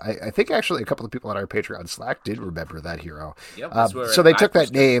forgotten. I think actually a couple of people on our Patreon Slack did remember that hero. Yep, so they took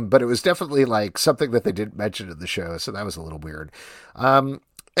that name, but it was definitely like something that they didn't mention in the show, so that was a little weird.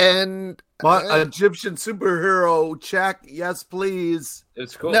 Egyptian superhero check, yes, please.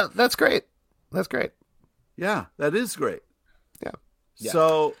 It's cool. No, that's great. That's great. Yeah, that is great. Yeah.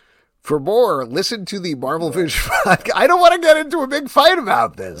 So... For more, listen to the Marvel Vision podcast. I don't want to get into a big fight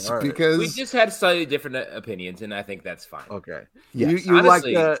about this because we just had slightly different opinions, and I think that's fine. Okay. Yes. You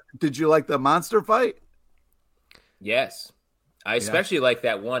honestly, did you like the monster fight? Yes. I especially like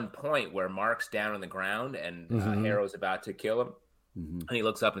that one point where Mark's down on the ground and Harrow's about to kill him, and he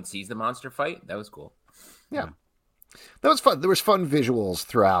looks up and sees the monster fight. That was cool. Yeah. That was fun. There was fun visuals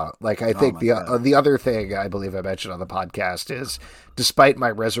throughout. Like, I think the other thing I believe I mentioned on the podcast is, despite my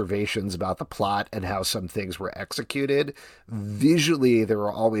reservations about the plot and how some things were executed, visually there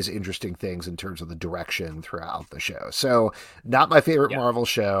were always interesting things in terms of the direction throughout the show. So, not my favorite Marvel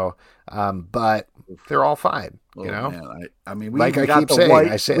show, but they're all fine. You know, man. I mean, we even got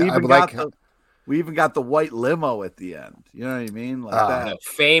the white limo at the end. You know what I mean? Like that. The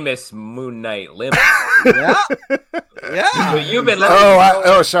famous Moon Knight limo. Yeah. You've been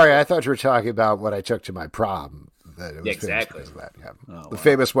sorry. I thought you were talking about what I took to my prom. That it was exactly. That. Yeah. The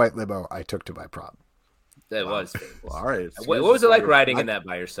famous white limo I took to my prom. That was famous. Well, all right. What was it like riding in that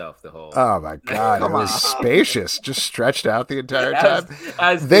by yourself the whole? Oh my God! It was spacious, just stretched out the entire time.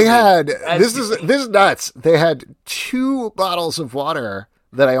 This is nuts. They had 2 bottles of water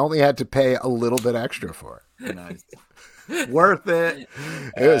that I only had to pay a little bit extra for. Nice. Worth it.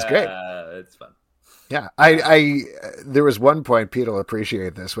 It was great. It's fun. Yeah. There was one point, Pete will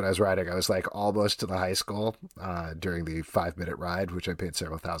appreciate this, when I was riding, I was like almost to the high school during the 5-minute ride, which I paid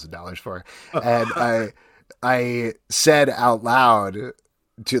several $1,000s for. And I said out loud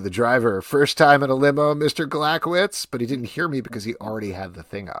to the driver, "First time in a limo, Mr. Galakowitz," but he didn't hear me because he already had the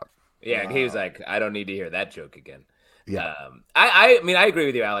thing up. Yeah. He was like, I don't need to hear that joke again. Yeah. I mean, I agree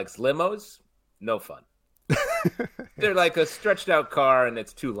with you, Alex. Limos, no fun. They're like a stretched out car and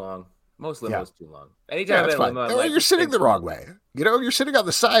it's too long. Most limos too long. Anytime in a limo, you're sitting the wrong way. You know, you're sitting on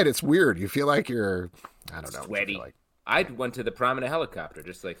the side. It's weird. You feel like you're, I don't know. Sweaty. Like. I went to the prom in a helicopter,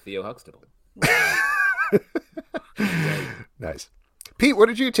 just like Theo Huxtable. Nice. Pete, what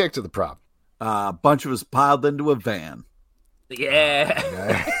did you take to the prom? A bunch of us piled into a van.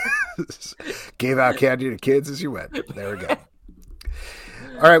 Yeah. Gave out candy to kids as you went. There we go.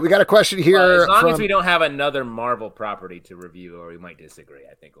 All right, we got a question here. Well, as long from... as we don't have another Marvel property to review, or we might disagree,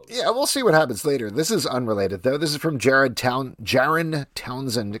 I think. We'll see what happens later. This is unrelated, though. This is from Jaron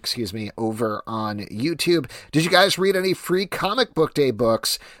Townsend, over on YouTube. Did you guys read any free comic book day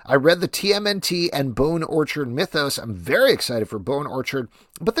books? I read the TMNT and Bone Orchard Mythos. I'm very excited for Bone Orchard,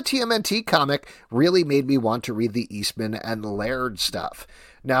 but the TMNT comic really made me want to read the Eastman and Laird stuff.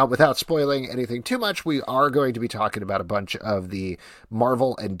 Now, without spoiling anything too much, we are going to be talking about a bunch of the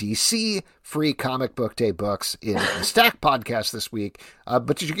Marvel and DC free comic book day books in the Stack podcast this week.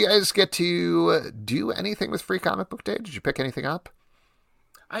 But did you guys get to do anything with free comic book day? Did you pick anything up?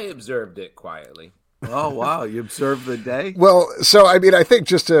 I observed it quietly. Oh, wow. You observed the day? Well, so, I mean, I think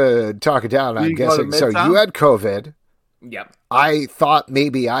just to talk it down, I'm guessing. So you had COVID. Yep. I thought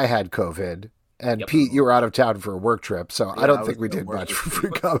maybe I had COVID. And Pete, you were out of town for a work trip, so I don't think we did much for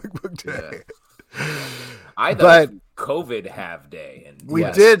free comic book day. Yeah. I thought COVID have day, and we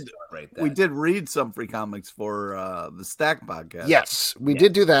did read some free comics for the Stack podcast. Yes, we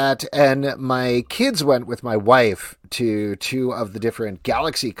did do that, and my kids went with my wife to 2 of the different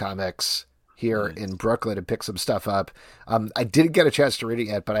Galaxy comics here in Brooklyn and pick some stuff up. I didn't get a chance to read it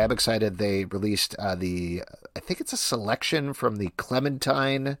yet, but I am excited. They released I think it's a selection from the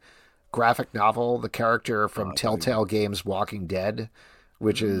Clementine graphic novel, the character from Telltale Games Walking Dead,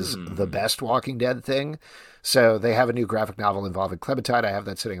 which is the best Walking Dead thing. So they have a new graphic novel involving Clementine. I have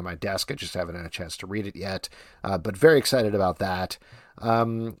that sitting on my desk. I just haven't had a chance to read it yet, but very excited about that.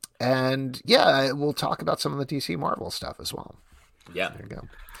 And yeah, we'll talk about some of the DC Marvel stuff as well. Yeah. There you go.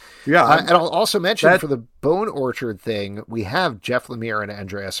 Yeah. And I'll also mention for the Bone Orchard thing, we have Jeff Lemire and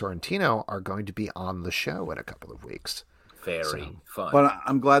Andrea Sorrentino are going to be on the show in a couple of weeks. Very fun. But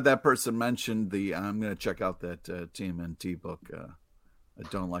I'm glad that person mentioned I'm going to check out that TMNT book. I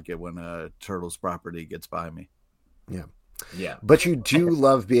don't like it when a turtle's property gets by me. Yeah. Yeah. But you do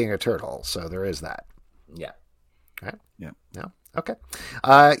love being a turtle, so there is that. Yeah. Right? Yeah. No? Okay.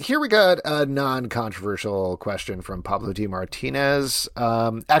 Here we got a non-controversial question from Pablo D. Martinez.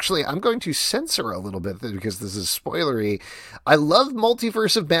 Actually, I'm going to censor a little bit because this is spoilery. I love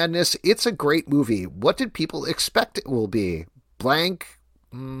Multiverse of Madness. It's a great movie. What did people expect it will be? Blank.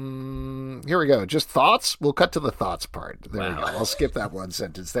 Here we go. Just thoughts? We'll cut to the thoughts part. There we go. I'll skip that one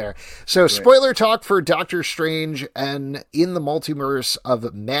sentence there. So spoiler talk for Doctor Strange and in the Multiverse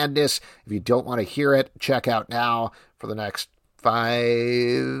of Madness. If you don't want to hear it, check out now for the next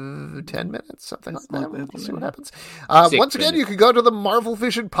 5-10 minutes, something like that. We'll see what happens. Once again, you can go to the Marvel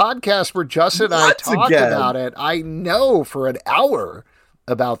Vision podcast where Justin and I talk about it. I know for an hour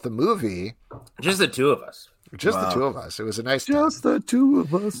about the movie. Just the two of us. Just the two of us. It was a nice time. Just the two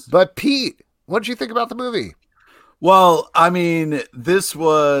of us. But Pete, what did you think about the movie? Well, I mean, this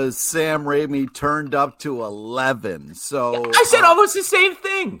was Sam Raimi turned up to 11. So I said almost the same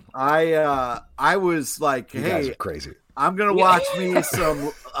thing. I was like, you guys are crazy. I'm gonna watch me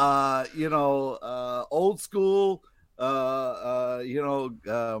some, old school,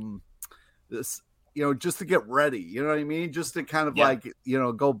 this, just to get ready. You know what I mean? Just to kind of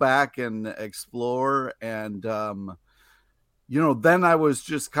go back and explore. And, then I was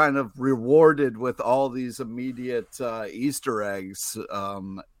just kind of rewarded with all these immediate Easter eggs.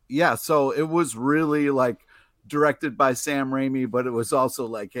 So it was really like directed by Sam Raimi, but it was also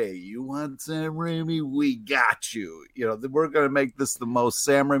like, hey, you want Sam Raimi? We got you. We're going to make this the most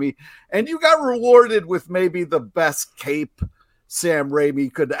Sam Raimi. And you got rewarded with maybe the best cape Sam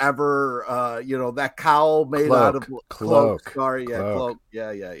Raimi could ever, that cowl made out of cloak. Sorry, cloak.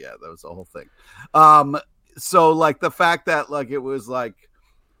 Yeah. That was the whole thing. So like the fact that like it was like,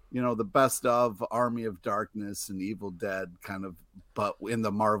 the best of Army of Darkness and Evil Dead kind of, but in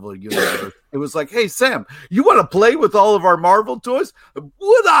the Marvel universe, it was like, hey, Sam, you want to play with all of our Marvel toys?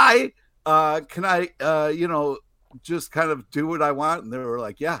 Would I? Can I, just kind of do what I want? And they were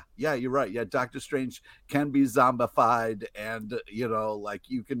like, yeah, you're right. Yeah, Doctor Strange can be zombified, and like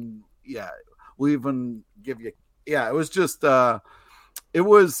you can, we even give you, it was just, I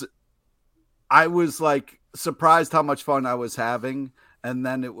was like surprised how much fun I was having. And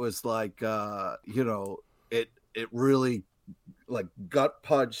then it was like, it really like gut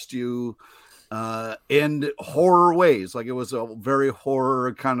punched you in horror ways. Like it was a very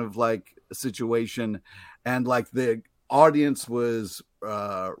horror kind of like situation. And like the audience was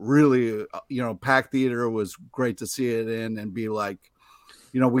really, packed theater was great to see it in and be like,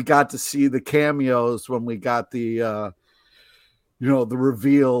 we got to see the cameos when we got the, the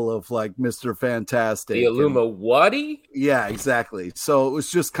reveal of like Mr. Fantastic. The Illumawati? Yeah, exactly. So it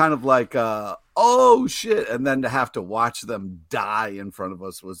was just kind of like, oh shit. And then to have to watch them die in front of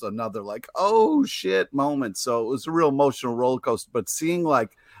us was another like, oh shit moment. So it was a real emotional roller coaster. But seeing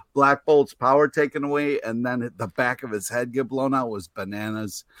like Black Bolt's power taken away and then the back of his head get blown out was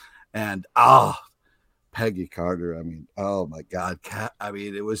bananas. And Peggy Carter, I mean, oh my God,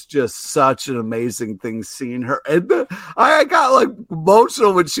 it was just such an amazing thing seeing her. And I got like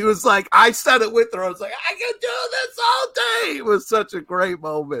emotional when she was like, I said it with her. I was like, I can do this all day. It was such a great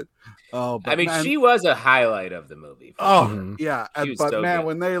moment. Oh, I mean, she was a highlight of the movie. Sure. Yeah. But so man, good.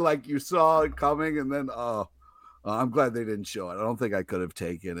 when they like, you saw it coming and then, I'm glad they didn't show it. I don't think I could have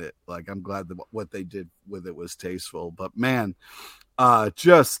taken it. Like, I'm glad that what they did with it was tasteful, but man,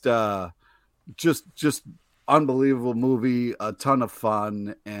 just unbelievable movie, a ton of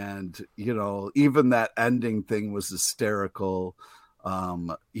fun, and even that ending thing was hysterical.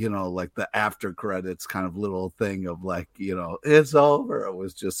 Like the after credits kind of little thing of like, it's over. It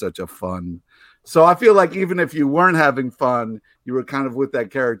was just such a fun. So I feel like even if you weren't having fun, you were kind of with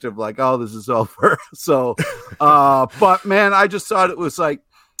that character of like, oh, this is over. So but man, I just thought it was like,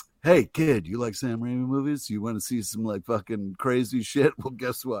 hey, kid, you like Sam Raimi movies? You want to see some like fucking crazy shit? Well,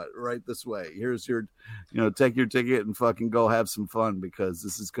 guess what? Right this way. Here's your, take your ticket and fucking go have some fun because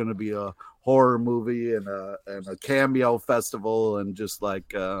this is going to be a horror movie and a cameo festival and just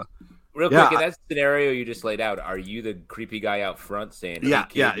like. Real quick, in that scenario you just laid out, are you the creepy guy out front saying, hey,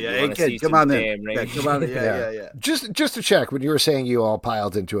 kid, hey, kid, come on in. Yeah, come on in. Yeah. Just to check, when you were saying you all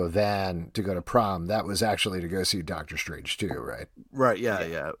piled into a van to go to prom, that was actually to go see Doctor Strange 2, right? Right, yeah.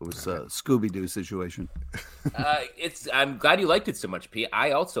 It was a Scooby-Doo situation. I'm glad you liked it so much, Pete.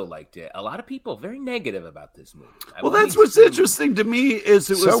 I also liked it. A lot of people very negative about this movie. Well, that's what's interesting to me is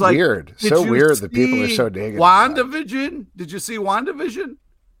it was so like... weird. So weird that people are so negative. WandaVision? Did you see WandaVision?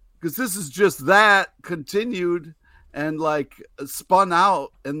 Because this is just that continued and like spun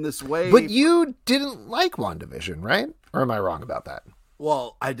out in this way. But you didn't like WandaVision, right? Or am I wrong about that?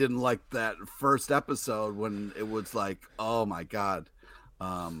 Well, I didn't like that first episode when it was like, oh my God.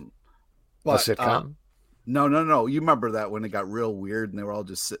 A sitcom? No. You remember that when it got real weird and they were all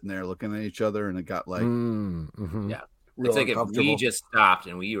just sitting there looking at each other and it got like, yeah. It's like if we just stopped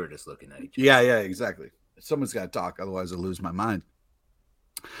and we were just looking at each other. Yeah, exactly. Someone's got to talk. Otherwise I'll lose my mind.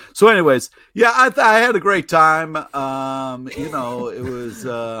 So anyways, yeah, I had a great time. It was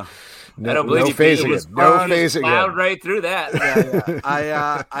I don't believe no phasing it. No phasing it. Right through that.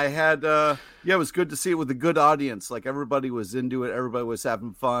 Yeah. I had it was good to see it with a good audience. Like everybody was into it, everybody was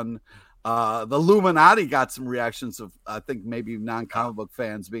having fun. The Illuminati got some reactions of I think maybe non-comic book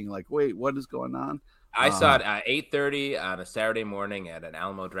fans being like, wait, what is going on? I saw it at 8:30 on a Saturday morning at an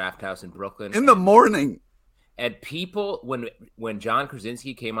Alamo Draft House in Brooklyn. In the morning. And people, when John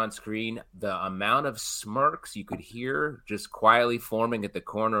Krasinski came on screen, the amount of smirks you could hear just quietly forming at the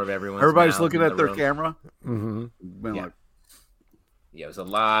corner of everyone's Everybody's mouth looking at their room. camera. Mm-hmm. Yeah, it was a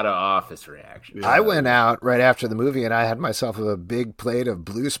lot of office reactions. Yeah. I went out right after the movie and I had myself a big plate of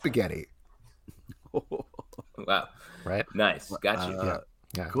blue spaghetti. Wow. Right? Nice. Got you.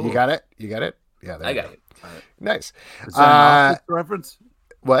 Yeah. Cool. You got it? Yeah, I got it. Nice. Is that an Office reference?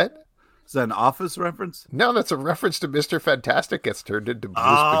 What? Is that an Office reference? No, that's a reference to Mr. Fantastic gets turned into blue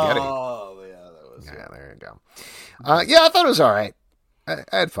spaghetti. Oh, yeah, that was. Yeah, there you go. I thought it was all right. I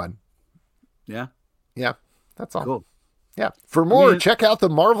had fun. Yeah, that's all. Cool. Yeah. For more, check out the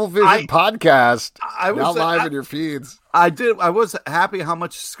Marvel Vision podcast. I was now live in your feeds. I was happy how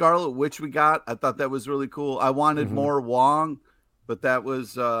much Scarlet Witch we got. I thought that was really cool. I wanted more Wong, but that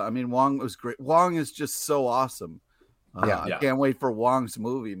was. Wong was great. Wong is just so awesome. I can't wait for Wong's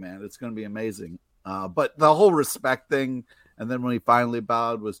movie, man. It's going to be amazing. But the whole respect thing, and then when he finally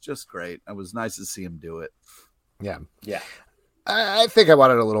bowed, was just great. It was nice to see him do it. Yeah. Yeah. I think I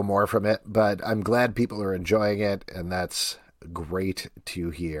wanted a little more from it, but I'm glad people are enjoying it, and that's great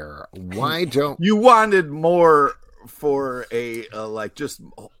to hear. Why don't you wanted more for a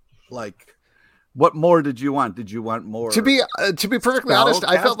what more did you want? Did you want more? To be perfectly honest,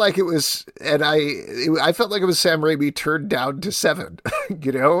 I felt like it was, and I felt like it was Sam Raimi turned down to 7. I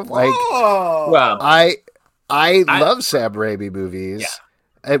love Sam Raimi movies. Yeah.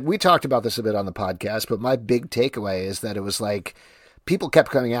 And we talked about this a bit on the podcast, but my big takeaway is that it was like people kept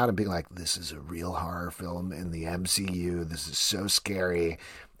coming out and being like, "This is a real horror film in the MCU. This is so scary."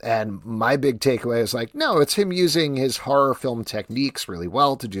 And my big takeaway is like, no, it's him using his horror film techniques really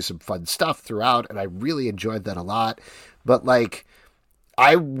well to do some fun stuff throughout. And I really enjoyed that a lot. But like,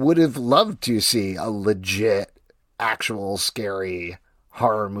 I would have loved to see a legit, actual scary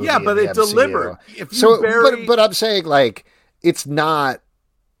horror movie. Yeah, but it delivered. But I'm saying like, it's not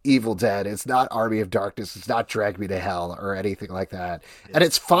Evil Dead. It's not Army of Darkness. It's not Drag Me to Hell or anything like that. And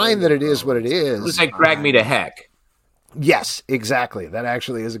it's fine that it is what it is. It's like Drag Me to Heck. Yes, exactly. That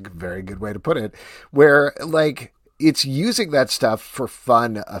actually is a very good way to put it. Where, like, it's using that stuff for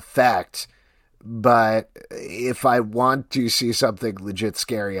fun effect. But if I want to see something legit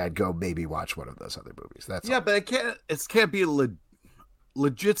scary, I'd go maybe watch one of those other movies. That's all. But it can't be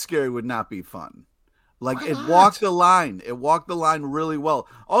legit scary. Would not be fun. Like it walked the line. It walked the line really well.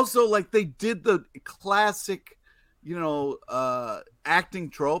 Also, like they did the classic, acting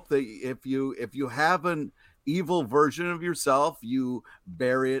trope that if you have an evil version of yourself, you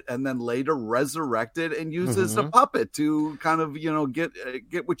bury it and then later resurrect it and use it as a puppet to kind of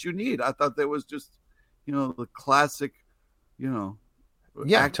get what you need. I thought that was just the classic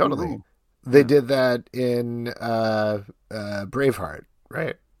yeah, totally rule. They did that in Braveheart,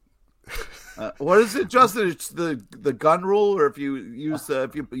 right? What is it, Justin? It's the gun rule, or if you use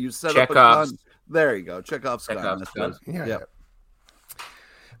if you set Chekhov's. up a gun, there you go, Chekhov's gun. Yeah. Yep.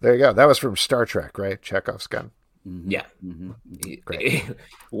 There you go. That was from Star Trek, right? Chekhov's gun. Yeah. Great.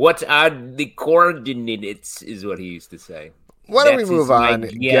 What are the coordinates? Is what he used to say. Why don't we move on?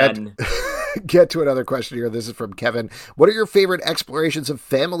 Get to another question here. This is from Kevin. What are your favorite explorations of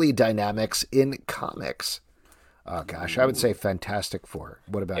family dynamics in comics? Oh, gosh, I would say Fantastic Four.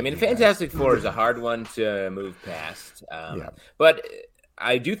 What about you Fantastic Four is a hard one to move past. But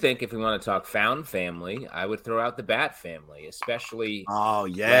I do think if we want to talk found family, I would throw out the Bat family, especially. Oh,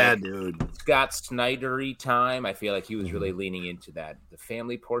 yeah, dude. Scott Snyder-y time. I feel like he was really leaning into that, the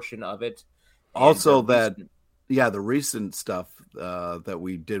family portion of it. Also, the recent stuff that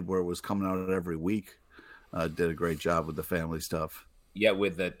we did where it was coming out every week did a great job with the family stuff. Yeah,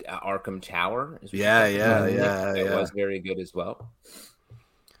 with the Arkham Tower. That was very good as well.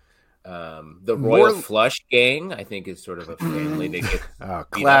 The Royal Flush Gang, I think, is sort of a family that gets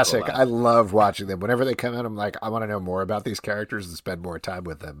classic. I love watching them. Whenever they come out, I'm like, I want to know more about these characters and spend more time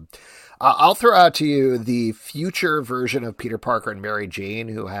with them. I'll throw out to you the future version of Peter Parker and Mary Jane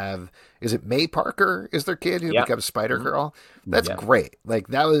who is it May Parker is their kid who becomes Spider-Girl? That's great. Like,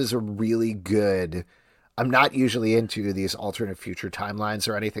 that was a really good... I'm not usually into these alternate future timelines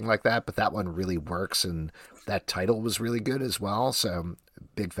or anything like that, but that one really works, and that title was really good as well, so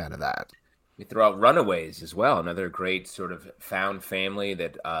big fan of that. We throw out Runaways as well, another great sort of found family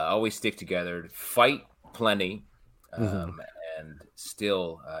that always stick together, fight plenty, and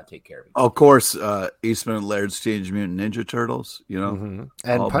still take care of each other. Of course, Eastman and Laird's Teenage Mutant Ninja Turtles, And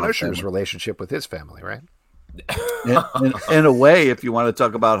Punisher's relationship with his family, right? in a way, if you want to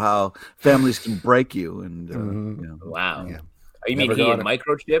talk about how families can break you, and wow, you mean he and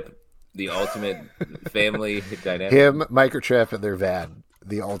Microchip, the ultimate family dynamic? Him, Microchip, and their van,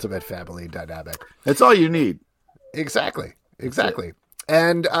 the ultimate family dynamic. That's all you need. Exactly.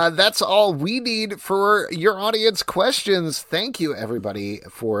 And that's all we need for your audience questions. Thank you, everybody,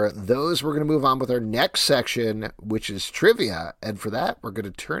 for those. We're going to move on with our next section, which is trivia. And for that, we're going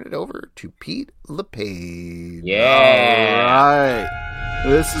to turn it over to Pete LePage. Yeah. All right.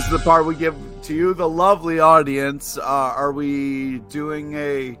 This is the part we give to you, the lovely audience. Are we doing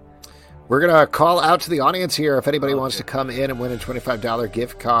a... We're going to call out to the audience here. If anybody wants to come in and win a $25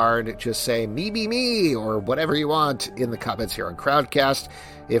 gift card, just say me, or whatever you want in the comments here on Crowdcast.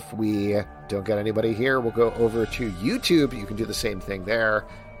 If we don't get anybody here, we'll go over to YouTube. You can do the same thing there.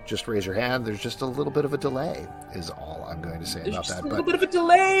 Just raise your hand. There's just a little bit of a delay is all I'm going to say about that. A little bit of a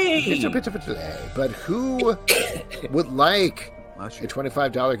delay. Just a bit of a delay. But who would like a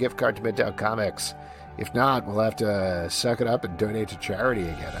 $25 gift card to Midtown Comics? If not, we'll have to suck it up and donate to charity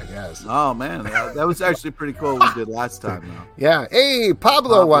again, I guess. Oh, man. That was actually pretty cool what we did last time, though. Yeah. Hey,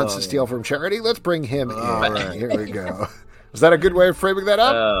 Pablo wants to steal from charity. Let's bring him in. Right. Here we go. Is that a good way of framing that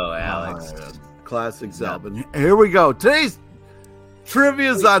up? Oh, Alex. Classic Zelvin. Here we go. Today's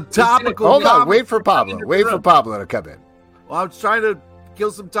trivia is on topical. Hold on. Wait for Pablo. Wait for Pablo to come in. Well, I was trying to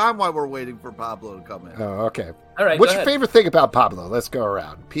kill some time while we're waiting for Pablo to come in. Oh, okay. All right. What's your favorite thing about Pablo? Let's go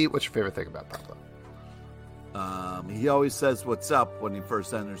around. Pete, what's your favorite thing about Pablo? He always says what's up when he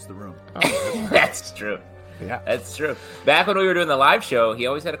first enters the room. Oh, that's true. Yeah, that's true. Back when we were doing the live show, he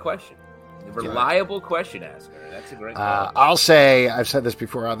always had a question. A reliable question asker. That's a great I'll say, I've said this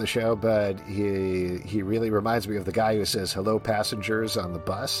before on the show, but he really reminds me of the guy who says hello passengers on the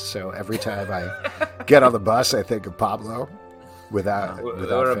bus. So every time I get on the bus, I think of Pablo. We're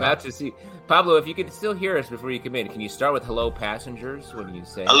about to see. Pablo, if you can still hear us before you come in, can you start with hello passengers when you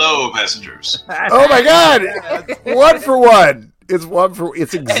say hello passengers? Oh my God! 1 for 1.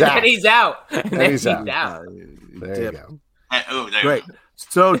 It's exact. And he's out. And he's out. There you go. There Great.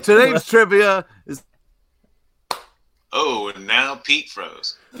 So today's trivia is Oh, and now Pete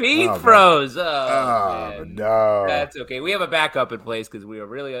froze. Pete froze. Man. No. That's okay. We have a backup in place because we were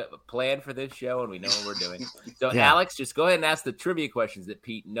really planned for this show and we know what we're doing. So, Alex, just go ahead and ask the trivia questions that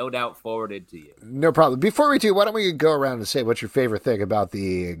Pete no doubt forwarded to you. No problem. Before we do, why don't we go around and say what's your favorite thing about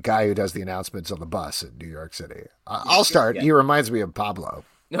the guy who does the announcements on the bus in New York City? I'll start. He reminds me of Pablo.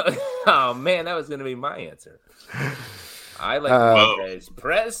 Oh, man, that was going to be my answer. I like to guys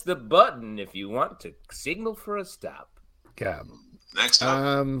press the button if you want to signal for a stop. Yeah. Next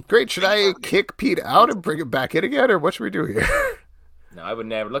up. Great. Should I kick Pete out and bring him back in again, or what should we do here? No, I would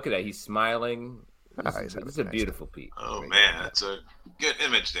never. Look at that. He's smiling. He's a beautiful Pete. Oh, man. That's a good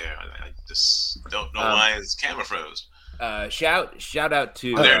image there. I just don't know why his camera froze. Shout out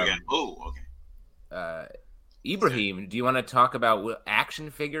to... there we go. Oh, okay. Ibrahim, do you want to talk about what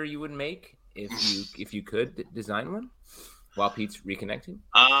action figure you would make if you could design one while Pete's reconnecting?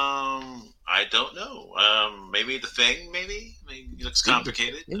 I don't know. Maybe the Thing. Maybe it looks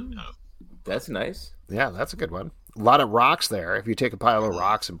complicated. That's nice. Yeah, that's a good one. A lot of rocks there. If you take a pile of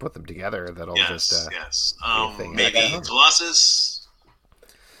rocks and put them together, that'll just yes. be a thing. Maybe Colossus.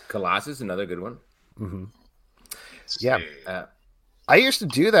 Colossus, another good one. Mm-hmm. Yeah. I used to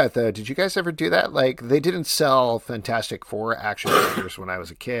do that, though. Did you guys ever do that? Like, they didn't sell Fantastic Four action figures when I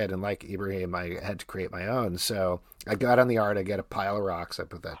was a kid, and like Ibrahim, I had to create my own. So I got on the art, I get a pile of rocks, I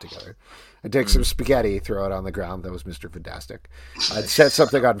put that together. I'd take some spaghetti, throw it on the ground. That was Mr. Fantastic. I'd set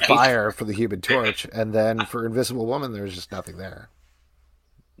something on fire for the Human Torch, and then for Invisible Woman, there was just nothing there.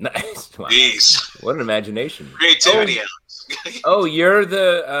 Nice. Wow. Jeez. What an imagination. Creativity, Alex. Oh, you're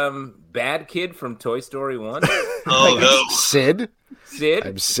the bad kid from Toy Story 1? Oh, no. Sid? Sid?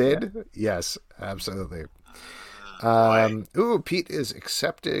 I'm Sid? Yeah. Yes, absolutely. Pete is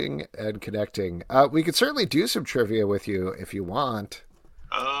accepting and connecting. We could certainly do some trivia with you if you want.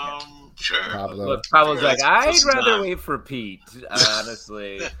 Sure. Pablo. Look, Pablo's like, I'd rather wait for Pete,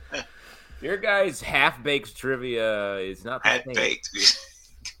 honestly. Your guys' half-baked trivia is not the half-baked.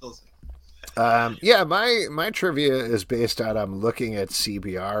 My trivia is based on I'm looking at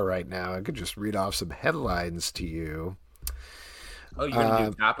CBR right now. I could just read off some headlines to you. Oh, you're going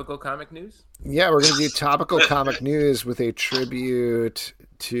to do topical comic news? Yeah, we're going to do topical comic news with a tribute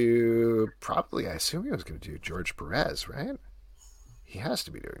to probably, I assume he was going to do George Perez, right? He has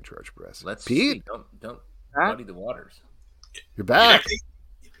to be doing George Perez. Let's Pete, see. Don't muddy the waters. You're back.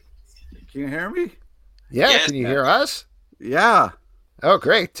 Can you hear me? Yeah, can you hear us? Yeah. Oh,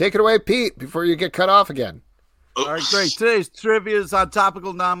 great. Take it away, Pete, before you get cut off again. All right, great. Today's trivia is on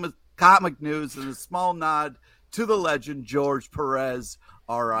topical comic news and a small nod to the legend George Perez,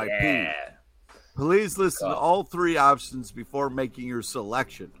 R.I.P. Yeah. Please listen to all three options before making your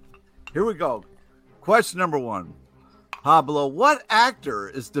selection. Here we go. Question number 1. Pablo, what actor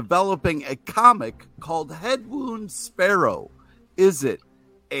is developing a comic called Head Wound Sparrow? Is it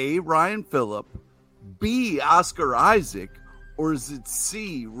A, Ryan Phillip, B, Oscar Isaac, or is it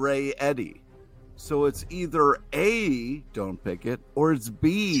C, Ray Eddy? So it's either A, don't pick it, or it's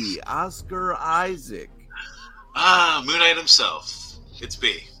B, Oscar Isaac. Moon Knight himself. It's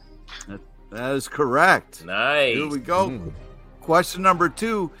B. That is correct. Nice. Here we go. Question number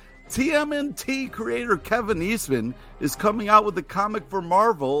 2. TMNT creator Kevin Eastman is coming out with a comic for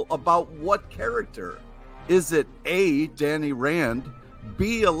Marvel about what character? Is it A, Danny Rand,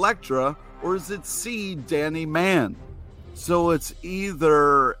 B, Elektra, or is it C, Danny Mann? So it's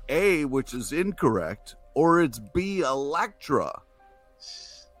either A, which is incorrect, or it's B, Elektra.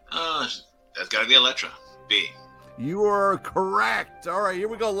 That's got to be Elektra. B. You are correct. All right, here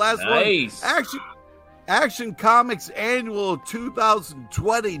we go. Last nice. One. Action Comics Annual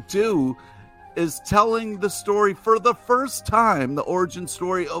 2022 is telling the story for the first time, the origin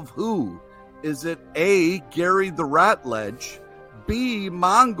story of who? Is it A, Gary the Ratledge, B,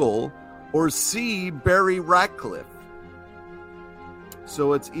 Mongol, or C, Barry Ratcliffe?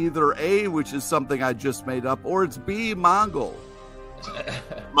 So it's either A, which is something I just made up, or it's B, Mongol.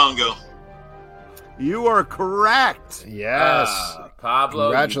 Mongo. You are correct. Yes.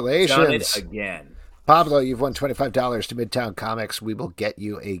 Pablo, congratulations. You've done it again. Pablo, you've won $25 to Midtown Comics. We will get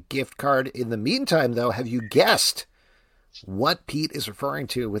you a gift card. In the meantime, though, have you guessed what Pete is referring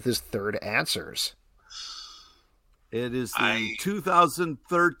to with his third answers? It is the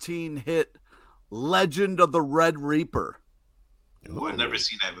 2013 hit Legend of the Red Reaper. Ooh, I've never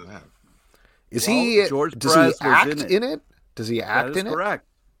seen that movie. Is he? George does Perez he act in it? Does he act in it? Correct.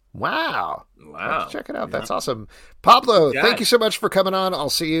 Wow. Let's check it out. That's awesome. Pablo, thank you so much for coming on. I'll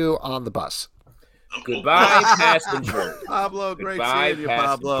see you on the bus. Goodbye, passenger. Pablo, great seeing you,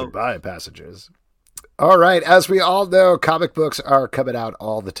 Pablo. Goodbye, passengers. All right. As we all know, comic books are coming out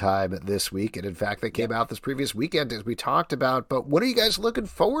all the time this week. And in fact, they came out this previous weekend, as we talked about. But what are you guys looking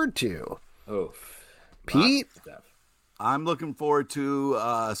forward to? Oh, Pete? I'm looking forward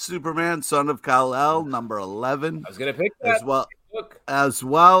to Superman, Son of Kal-El, number 11. I was going to pick that. As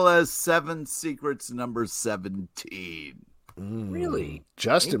well as Seven Secrets, number 17. Really?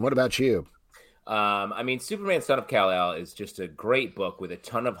 Justin, what about you? I mean, Superman, Son of Kal-El is just a great book with a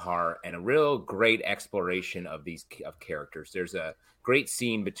ton of heart and a real great exploration of these characters. There's a great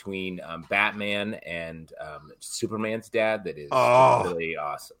scene between Batman and Superman's dad that is really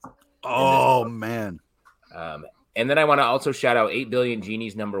awesome. Oh, man. And then I want to also shout out 8 Billion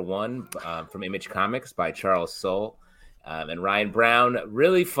Genies #1 from Image Comics by Charles Soule and Ryan Brown.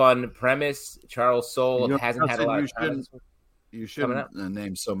 Really fun premise. Charles Soule hasn't had a lot of time. You shouldn't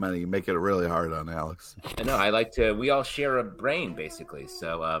name so many. You make it really hard on Alex. I know. We all share a brain, basically.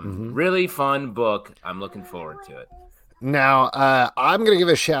 So really fun book. I'm looking forward to it. Now, I'm going to give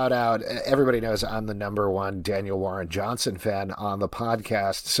a shout out. Everybody knows I'm the #1 Daniel Warren Johnson fan on the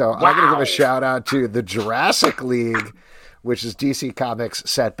podcast. So I'm going to give a shout out to the Jurassic League, which is DC Comics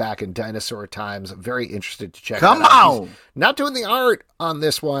set back in dinosaur times. I'm very interested to check Come that out. on! He's not doing the art on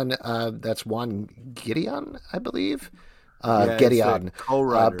this one. That's Juan Gideon, I believe. Gideon,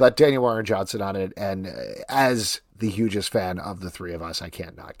 but Daniel Warren Johnson on it, and as the hugest fan of the three of us, I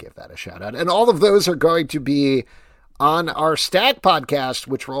can't not give that a shout out. And all of those are going to be on our Stack podcast,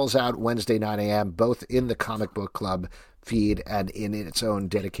 which rolls out Wednesday 9 a.m., both in the Comic Book Club feed and in its own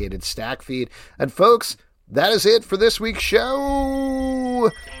dedicated Stack feed. And folks, that is it for this week's show.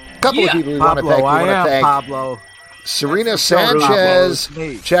 A couple of people we want to thank. Pablo. Serena Sanchez.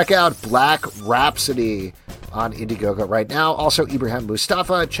 Check out Black Rhapsody on Indiegogo right now. Also, Ibrahim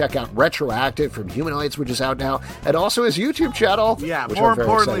Moustafa. Check out Retroactive from Humanoids, which is out now, and also his YouTube channel. Yeah, more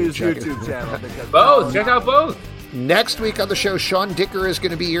importantly, his YouTube channel. Both. Check out both. Next week on the show, Sean Dicker is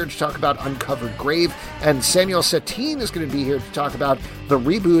going to be here to talk about Uncovered Grave, and Samuel Satine is going to be here to talk about the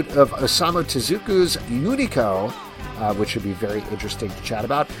reboot of Osamu Tezuka's Unico, which should be very interesting to chat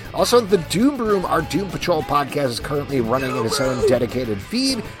about. Also, the Doom Room, our Doom Patrol podcast, is currently running in its own dedicated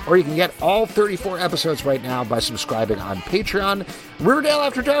feed, or you can get all 34 episodes right now by subscribing on Patreon. Riverdale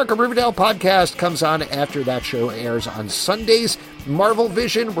After Dark, a Riverdale podcast, comes on after that show airs on Sundays. Marvel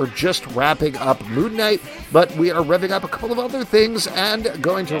Vision, we're just wrapping up Moon Knight, but we are revving up a couple of other things and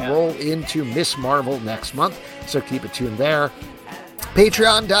going to roll into Miss Marvel next month, so keep it tuned there.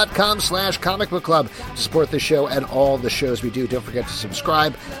 Patreon.com/Comic Book Club to support this show and all the shows we do. Don't forget to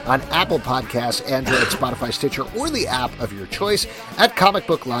subscribe on Apple Podcasts, Android, Spotify, Stitcher, or the app of your choice. At Comic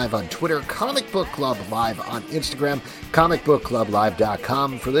Book Live on Twitter, Comic Book Club Live on Instagram,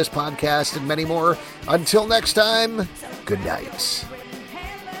 comicbookclublive.com for this podcast and many more. Until next time, good night.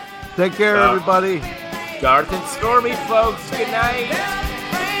 Take care, everybody. Dark and stormy, folks. Good night.